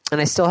 And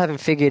I still haven't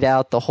figured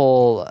out the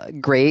whole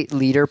great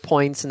leader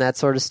points and that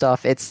sort of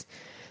stuff. There's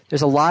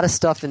a lot of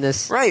stuff in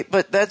this. Right,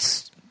 but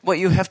that's what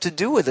you have to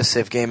do with a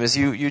Civ game is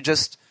you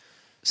just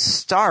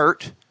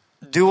start,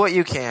 do what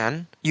you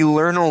can, you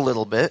learn a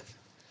little bit.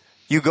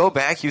 You go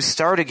back, you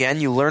start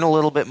again, you learn a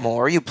little bit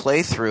more, you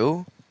play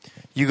through.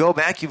 You go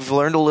back, you've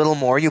learned a little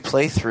more, you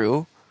play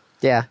through.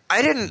 Yeah.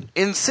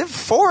 In Civ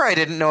 4, I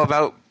didn't know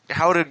about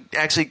how to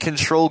actually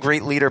control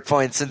great leader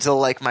points until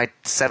like my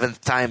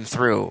 7th time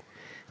through.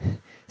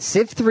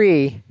 Civ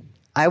 3,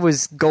 I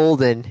was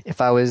golden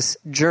if I was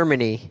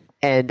Germany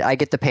and I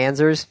get the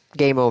Panzers,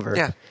 game over.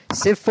 Yeah.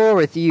 Civ 4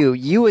 with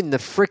you and the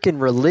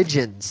frickin'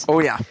 religions. Oh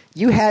yeah.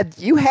 You had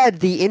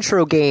the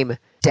intro game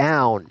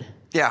down.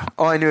 Yeah.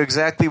 Oh, I knew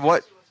exactly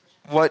what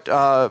what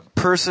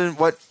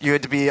you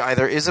had to be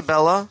either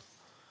Isabella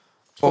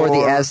or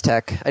the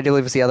Aztec. I do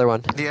believe it's the other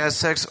one. The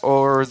Aztecs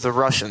or the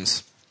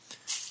Russians.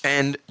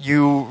 And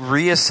you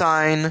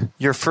reassign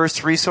your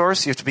first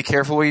resource. You have to be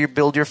careful where you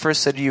build your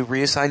first city. You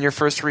reassign your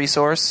first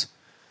resource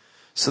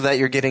so that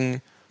you're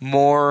getting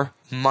more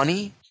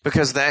money,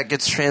 because that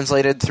gets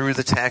translated through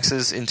the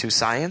taxes into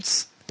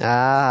science.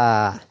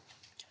 Ah.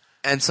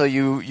 And so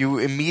you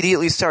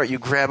immediately start. You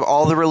grab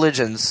all the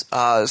religions.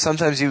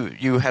 Sometimes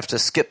you have to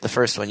skip the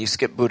first one. You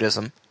skip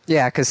Buddhism.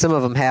 Yeah, because some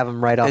of them have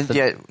them right off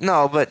the...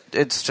 No, but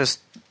it's just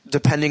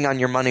depending on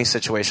your money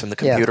situation, the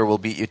computer will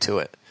beat you to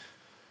it.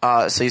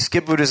 So you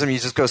skip Buddhism, you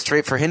just go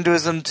straight for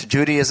Hinduism, to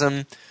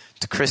Judaism,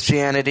 to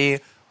Christianity.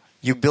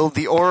 You build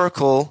the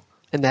oracle.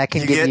 And that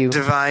can give you...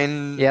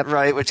 divine,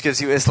 right, which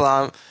gives you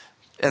Islam.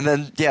 And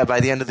then, by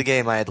the end of the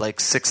game, I had like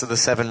 6 of the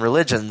 7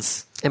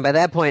 religions. And by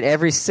that point,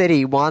 every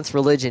city wants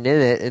religion in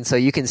it, and so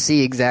you can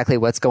see exactly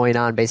what's going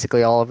on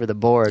basically all over the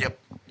board. Yep.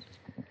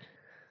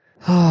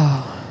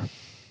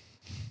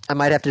 I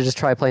might have to just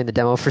try playing the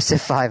demo for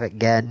Civ 5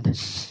 again.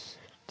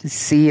 To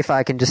see if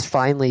I can just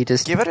finally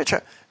just... Give it a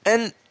try.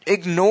 And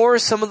ignore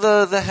some of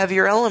the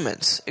heavier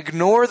elements.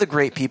 Ignore the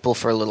great people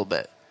for a little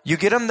bit. You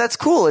get them, that's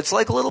cool. It's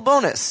like a little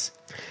bonus.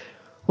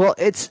 Well,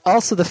 it's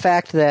also the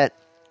fact that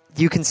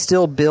you can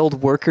still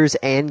build workers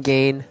and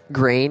gain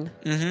grain.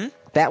 Mm-hmm.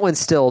 That one's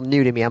still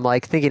new to me. I'm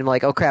thinking,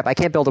 oh crap, I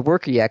can't build a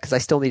worker yet because I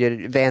still need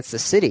to advance the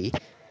city.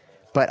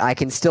 But I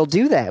can still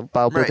do that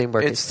while building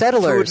workers.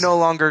 Settlers. Food no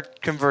longer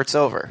converts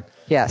over.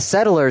 Yeah,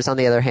 settlers, on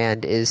the other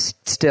hand, is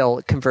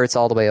still converts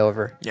all the way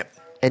over. Yep.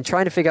 And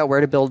trying to figure out where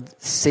to build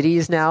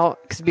cities now,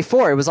 because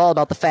before it was all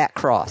about the fat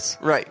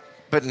cross. Right.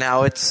 But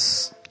now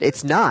it's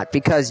not,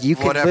 because you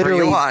can whatever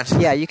literally... you want.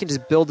 Yeah, you can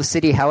just build a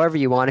city however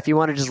you want. If you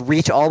want to just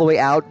reach all the way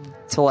out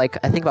to, I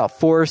think about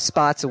 4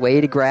 spots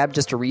away to grab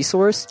just a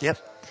resource. Yep.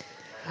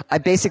 I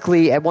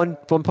basically, at one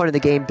point in the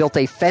game, built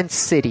a fence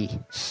city.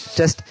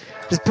 Just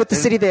put the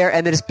city there,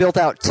 and then just built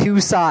out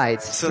 2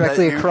 sides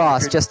directly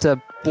across just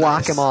to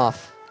block them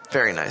off.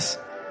 Very nice.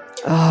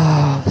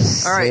 Oh,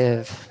 Civ. All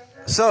right.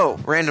 So,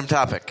 random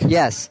topic.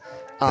 Yes.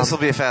 This will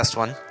be a fast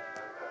one.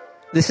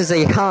 This is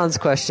a Hans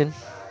question.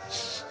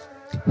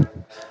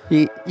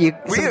 We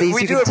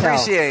do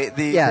appreciate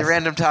the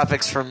random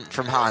topics from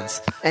Hans.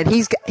 And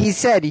he's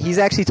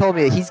actually told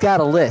me that he's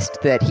got a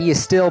list that he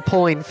is still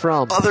pulling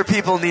from. Other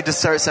people need to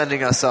start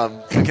sending us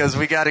some, because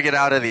we got to get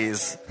out of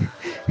these.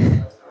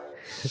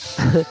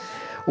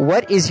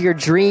 What is your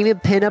dream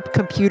pinup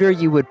computer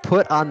you would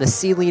put on the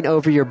ceiling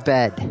over your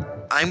bed?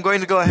 I'm going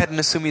to go ahead and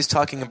assume he's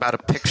talking about a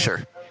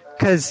picture.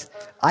 Because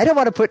I don't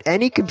want to put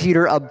any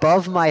computer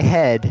above my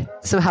head,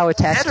 somehow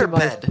attached to my...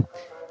 bed?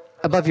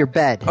 Above your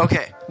bed.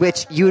 Okay.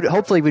 Which you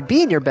hopefully would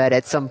be in your bed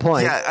at some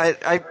point.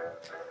 Yeah,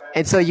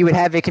 And so you would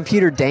have a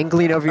computer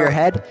dangling over your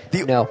head?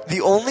 No.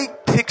 The only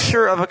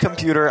picture of a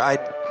computer I'd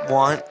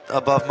want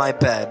above my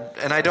bed,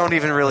 and I don't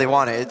even really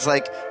want it, it's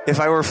like if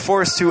I were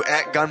forced to,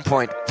 at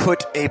gunpoint,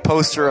 put a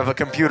poster of a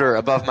computer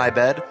above my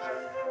bed,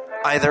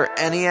 either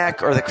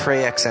ENIAC or the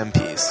Cray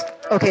XMPs.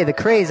 Okay, the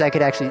Crays I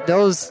could actually...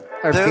 Those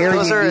are very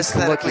Those are unique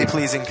aesthetically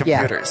pleasing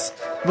computers.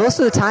 Yeah. Most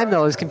of the time,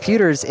 though, as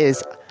computers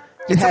is...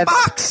 It's a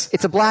box!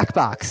 It's a black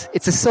box.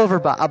 It's a silver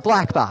box. A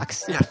black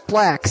box. Yeah.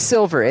 Black,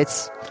 silver.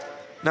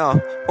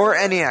 No. Or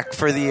ENIAC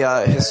for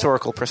the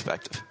historical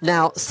perspective.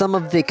 Now, some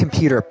of the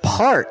computer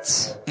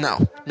parts...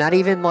 No. Not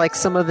even like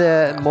some of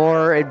the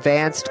more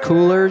advanced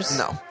coolers?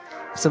 No.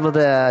 Some of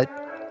the...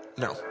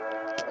 No.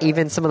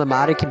 Even some of the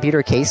modded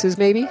computer cases,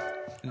 maybe?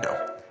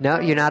 No. No?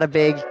 You're not a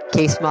big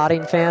case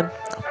modding fan?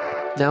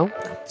 No?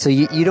 So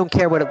you don't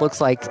care what it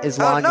looks like as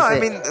long as I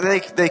mean,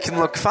 they can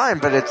look fine,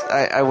 but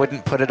I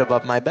wouldn't put it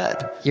above my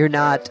bed. You're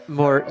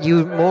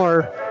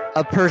more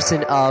a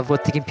person of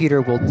what the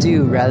computer will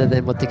do rather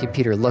than what the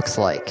computer looks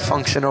like.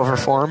 Function over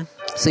form.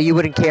 So you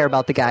wouldn't care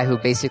about the guy who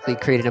basically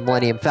created a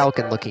Millennium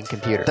Falcon looking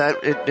computer.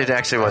 It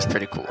actually was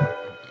pretty cool.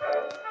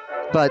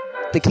 But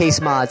the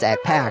case mods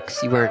at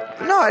PAX, you weren't...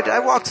 No, I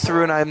walked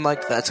through and I'm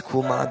like, that's a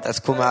cool mod, that's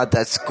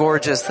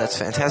gorgeous, that's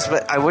fantastic,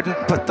 but I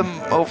wouldn't put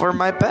them over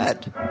my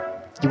bed.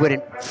 You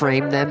wouldn't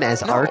frame them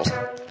as art?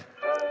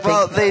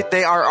 Well,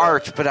 they are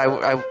art, but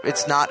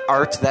it's not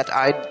art that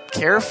I'd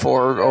care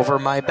for over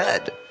my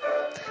bed.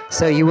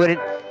 So you wouldn't...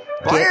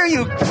 Why are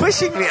you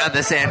pushing me on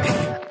this, Andy?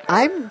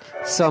 I'm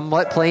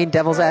somewhat playing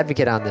devil's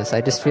advocate on this.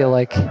 I just feel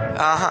like...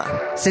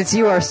 Since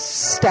you are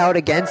stout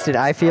against it,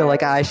 I feel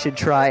like I should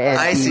try and...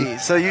 I see.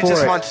 So you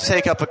just want to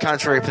take up a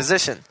contrary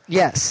position?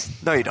 Yes.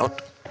 No, you don't.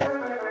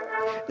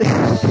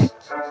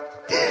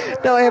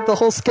 Now I have the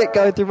whole skit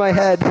going through my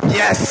head.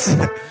 Yes!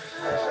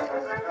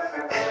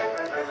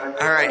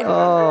 All right.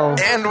 Oh.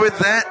 And with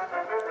that...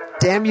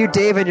 Damn you,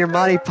 Dave, and your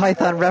Monty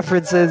Python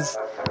references.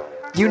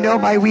 You know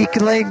my weak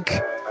link.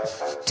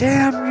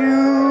 Damn you!